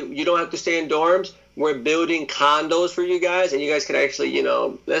actually you don't have to stay in dorms. We're building condos for you guys, and you guys can actually,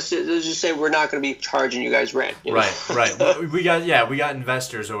 let's just say we're not going to be charging you guys rent. Right. we got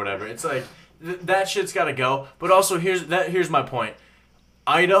investors or whatever. It's like that shit's got to go. But also here's my point.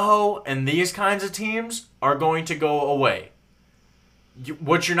 Idaho and these kinds of teams are going to go away.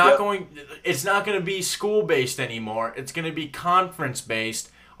 It's not going to be school based anymore. It's going to be conference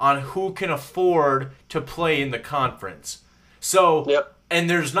based on who can afford to play in the conference. So. Yep. And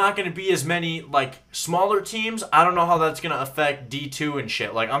there's not going to be as many, like, smaller teams. I don't know how that's going to affect D2 and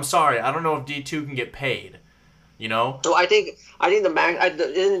shit. Like, I'm sorry. I don't know if D2 can get paid. So I think the max,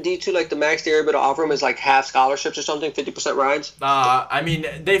 in D2, like, the max they're able to offer them is, like, half scholarships or something, 50% rides? I mean,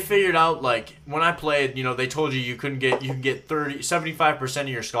 they figured out, like, when I played, they told you could get 75% of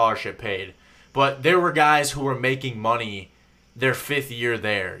your scholarship paid. But there were guys who were making money their fifth year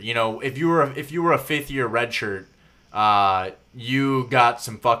there. If you were a fifth-year redshirt, you got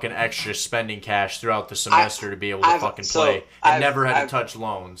some fucking extra spending cash throughout the semester to be able to fucking play and never had to touch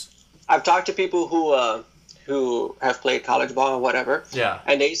loans. I've talked to people who have played college ball or whatever. Yeah.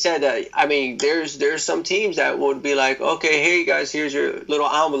 And they said that, I mean, there's some teams that would be like, okay, hey guys, here's your little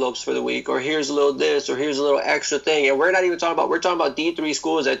envelopes for the week, or here's a little this, or here's a little extra thing. And we're talking about D3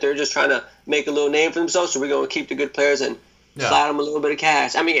 schools that they're just trying to make a little name for themselves, so we're going to keep the good players and slide them a little bit of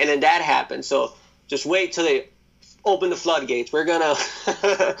cash. I mean, and then that happened. So just wait till they open the floodgates. We're gonna.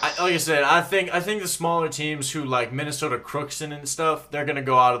 Like I said, I think the smaller teams who like Minnesota Crookston and stuff, they're gonna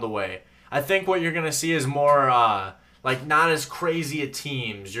go out of the way. I think what you're gonna see is more like not as crazy a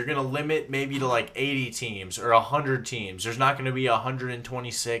teams. You're gonna limit maybe to like 80 teams or 100 teams. There's not gonna be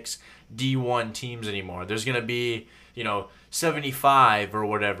 126 D1 teams anymore. There's gonna be 75 or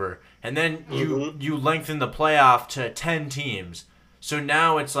whatever. And then you lengthen the playoff to 10 teams. So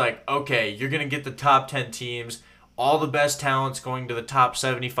now it's like, okay, you're going to get the top 10 teams, all the best talents going to the top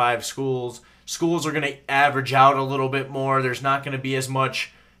 75 schools. Schools are going to average out a little bit more. There's not going to be as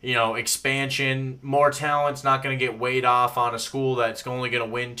much, expansion. More talent's not going to get weighed off on a school that's only going to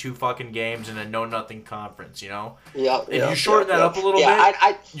win 2 fucking games in a know-nothing conference, Yeah. If you shorten that up a little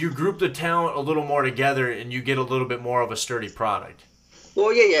bit, you group the talent a little more together and you get a little bit more of a sturdy product.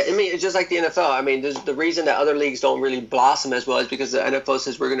 Well, yeah. I mean, it's just like the NFL. I mean, the reason that other leagues don't really blossom as well is because the NFL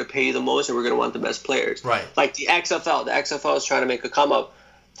says we're going to pay you the most and we're going to want the best players. Right. Like the XFL. The XFL is trying to make a come up.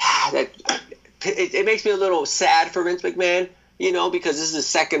 It makes me a little sad for Vince McMahon, because this is his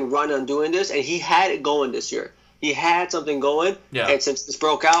second run on doing this, and he had it going this year. He had something going, and since this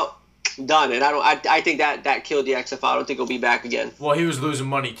broke out, done. And I think that killed the XFL. I don't think it'll be back again. Well, he was losing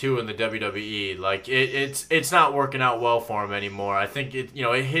money too in the WWE. Like it's not working out well for him anymore. I think it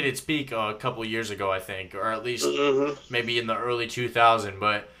hit its peak a couple of years ago, I think, or at least maybe in the early 2000s.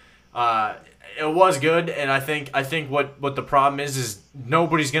 But it was good, and I think what the problem is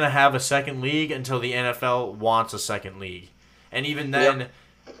nobody's gonna have a second league until the NFL wants a second league, and even then,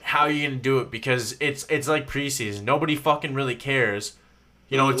 how are you gonna do it? Because it's like preseason. Nobody fucking really cares.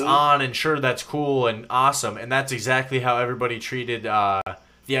 It's on, and sure, that's cool and awesome, and that's exactly how everybody treated the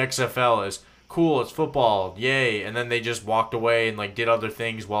XFL as cool. It's football, yay! And then they just walked away and did other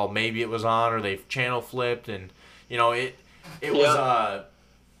things while maybe it was on, or they channel flipped, and it was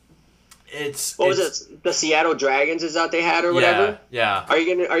What was it? The Seattle Dragons is that they had or whatever? Yeah. Are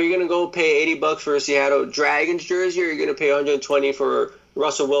you gonna go pay $80 for a Seattle Dragons jersey, or are you gonna pay $120 for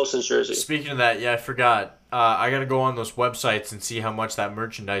Russell Wilson's jersey? Speaking of that, I forgot. I gotta go on those websites and see how much that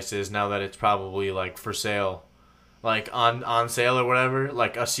merchandise is now that it's probably for sale, on sale or whatever.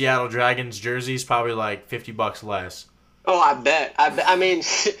 Like a Seattle Dragons jersey is probably $50 less. Oh, I bet. I mean,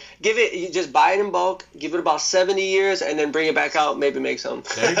 you just buy it in bulk, give it about 70 years, and then bring it back out. Maybe make some.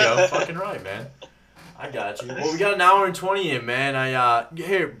 There you go. Fucking right, man. I got you. Well, we got an hour and 20 in, man.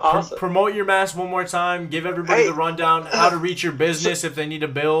 Awesome. Promote your mask one more time. Give everybody the rundown how to reach your business if they need to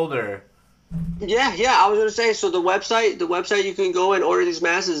build or. Yeah. I was gonna say, so the website you can go and order these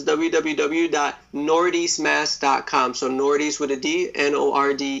masks is www.nordeastmask.com. So Nordeast with a D,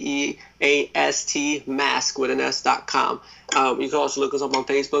 NORDEAST mask with an S.com. You can also look us up on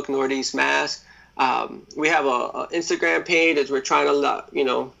Facebook, Nordeast Mask. We have a Instagram page that we're trying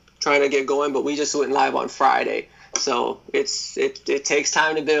to get going, but we just went live on Friday. So it takes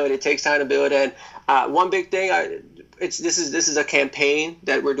time to build. And one big thing this is a campaign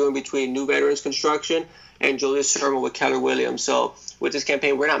that we're doing between New Veterans Construction and Julius Sherman with Keller Williams. So with this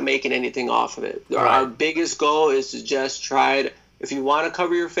campaign, we're not making anything off of it. Right. Our biggest goal is to just if you want to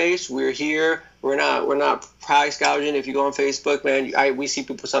cover your face, we're here. We're not price gouging. If you go on Facebook, man, we see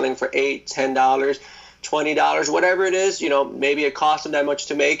people selling for $8, $10, $20, whatever it is. Maybe it costs them that much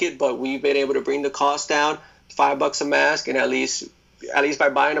to make it, but we've been able to bring the cost down, $5 a mask, and at least by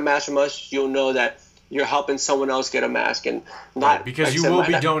buying a mask from us, you'll know that you're helping someone else get a mask, and not because you will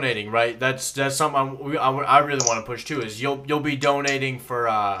be donating, right? That's something I really want to push too. Is you'll be donating for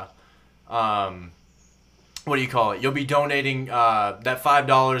what do you call it? You'll be donating that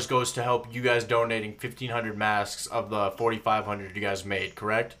 $5 goes to help you guys donating 1,500 masks of the 4,500 you guys made,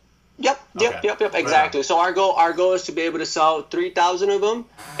 correct? Yep, exactly. Right. So our goal is to be able to sell 3,000 of them,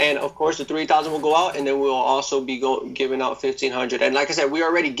 and of course the 3,000 will go out, and then we'll also be giving out 1,500. And like I said, we're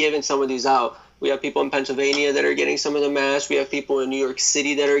already giving some of these out. We have people in Pennsylvania that are getting some of the masks. We have people in New York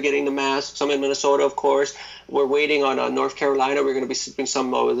City that are getting the masks. Some in Minnesota, of course. We're waiting on North Carolina. We're going to be shipping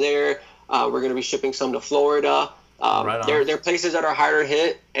some over there. We're going to be shipping some to Florida. Right there are places that are harder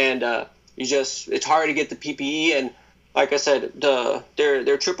hit, and it's hard to get the PPE. And like I said,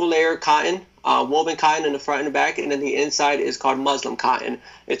 they're triple layer cotton, woven cotton in the front and the back, and then the inside is called muslin cotton.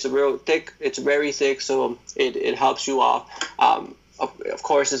 It's it's very thick, so it helps you off. Of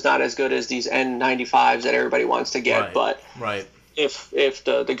course, it's not as good as these N95s that everybody wants to get, but if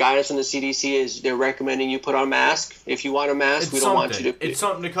the guidance from the CDC is they're recommending you put on a mask, if you want a mask, we don't want you to. It's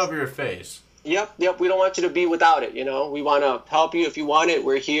something to cover your face. Yep. We don't want you to be without it. We want to help you if you want it.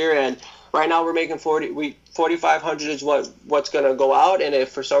 We're here, and right now we're making 4,500 is what's gonna go out, and if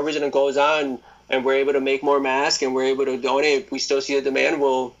for some reason it goes on and we're able to make more masks and we're able to donate, if we still see a demand,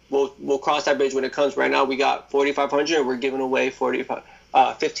 we'll cross that bridge when it comes. Right now we got 4,500 and we're giving away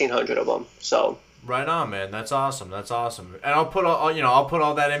 1,500 of them. So right on, man. That's awesome. And I'll put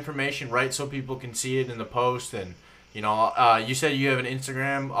all that information right so people can see it in the post. And you said you have an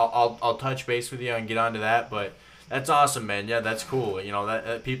Instagram. I'll touch base with you and get onto that. But That's awesome, man. Yeah, that's cool. You know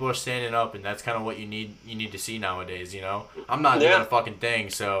that people are standing up, and that's kind of what you need to see nowadays. You know, I'm not doing a fucking thing,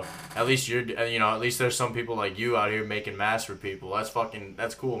 so at least at least there's some people like you out here making masks for people.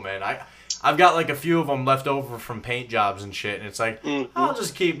 That's cool, man. I've got like a few of them left over from paint jobs and shit, and it's like I'll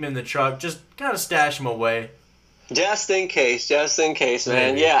just keep them in the truck, just kind of stash them away. Just in case,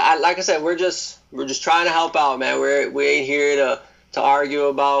 man. Yeah, like I said, we're just trying to help out, man. We ain't here to argue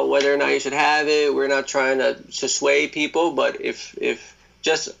about whether or not you should have it. We're not trying to sway people, but if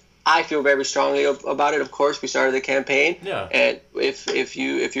I feel very strongly about it. Of course, we started the campaign. Yeah. And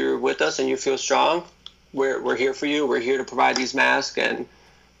if you're with us and you feel strong, we're here for you. We're here to provide these masks, and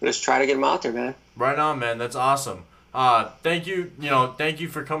just try to get them out there, man. Right on, man. That's awesome. Thank you. Thank you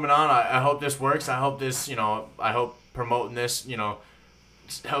for coming on. I hope this works. I hope promoting this,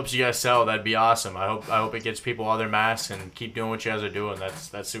 helps you guys sell. That'd be awesome. I hope it gets people all their masks, and keep doing what you guys are doing.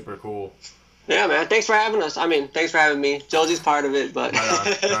 That's super cool. Yeah, man. Thanks for having us. I mean, thanks for having me. Josie's part of it, but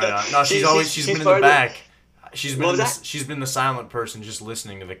right on. No, she's been in the back. She's been the silent person, just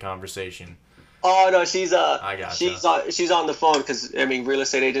listening to the conversation. Oh no, she's she's on the phone because I mean, real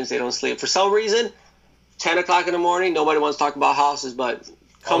estate agents, they don't sleep for some reason. 10 o'clock in the morning, nobody wants to talk about houses, but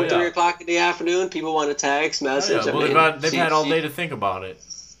come 3 o'clock in the afternoon, people want to text, message. Oh, yeah. Well, they've had all day to think about it.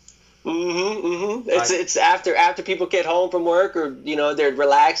 It's after people get home from work, or they're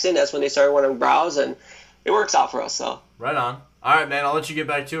relaxing. That's when they start wanting to browse, and it works out for us. So right on. All right, man. I'll let you get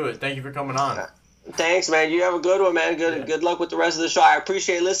back to it. Thank you for coming on. Thanks, man. You have a good one, man. Good luck with the rest of the show. I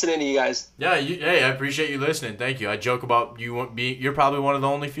appreciate listening to you guys. Yeah, I appreciate you listening. Thank you. I joke about you're probably one of the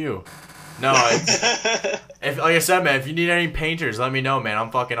only few. No, like I said, man, if you need any painters, let me know, man.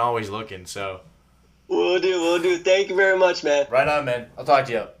 I'm fucking always looking. So we'll do. Thank you very much, man. Right on, man. I'll talk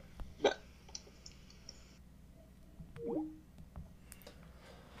to you.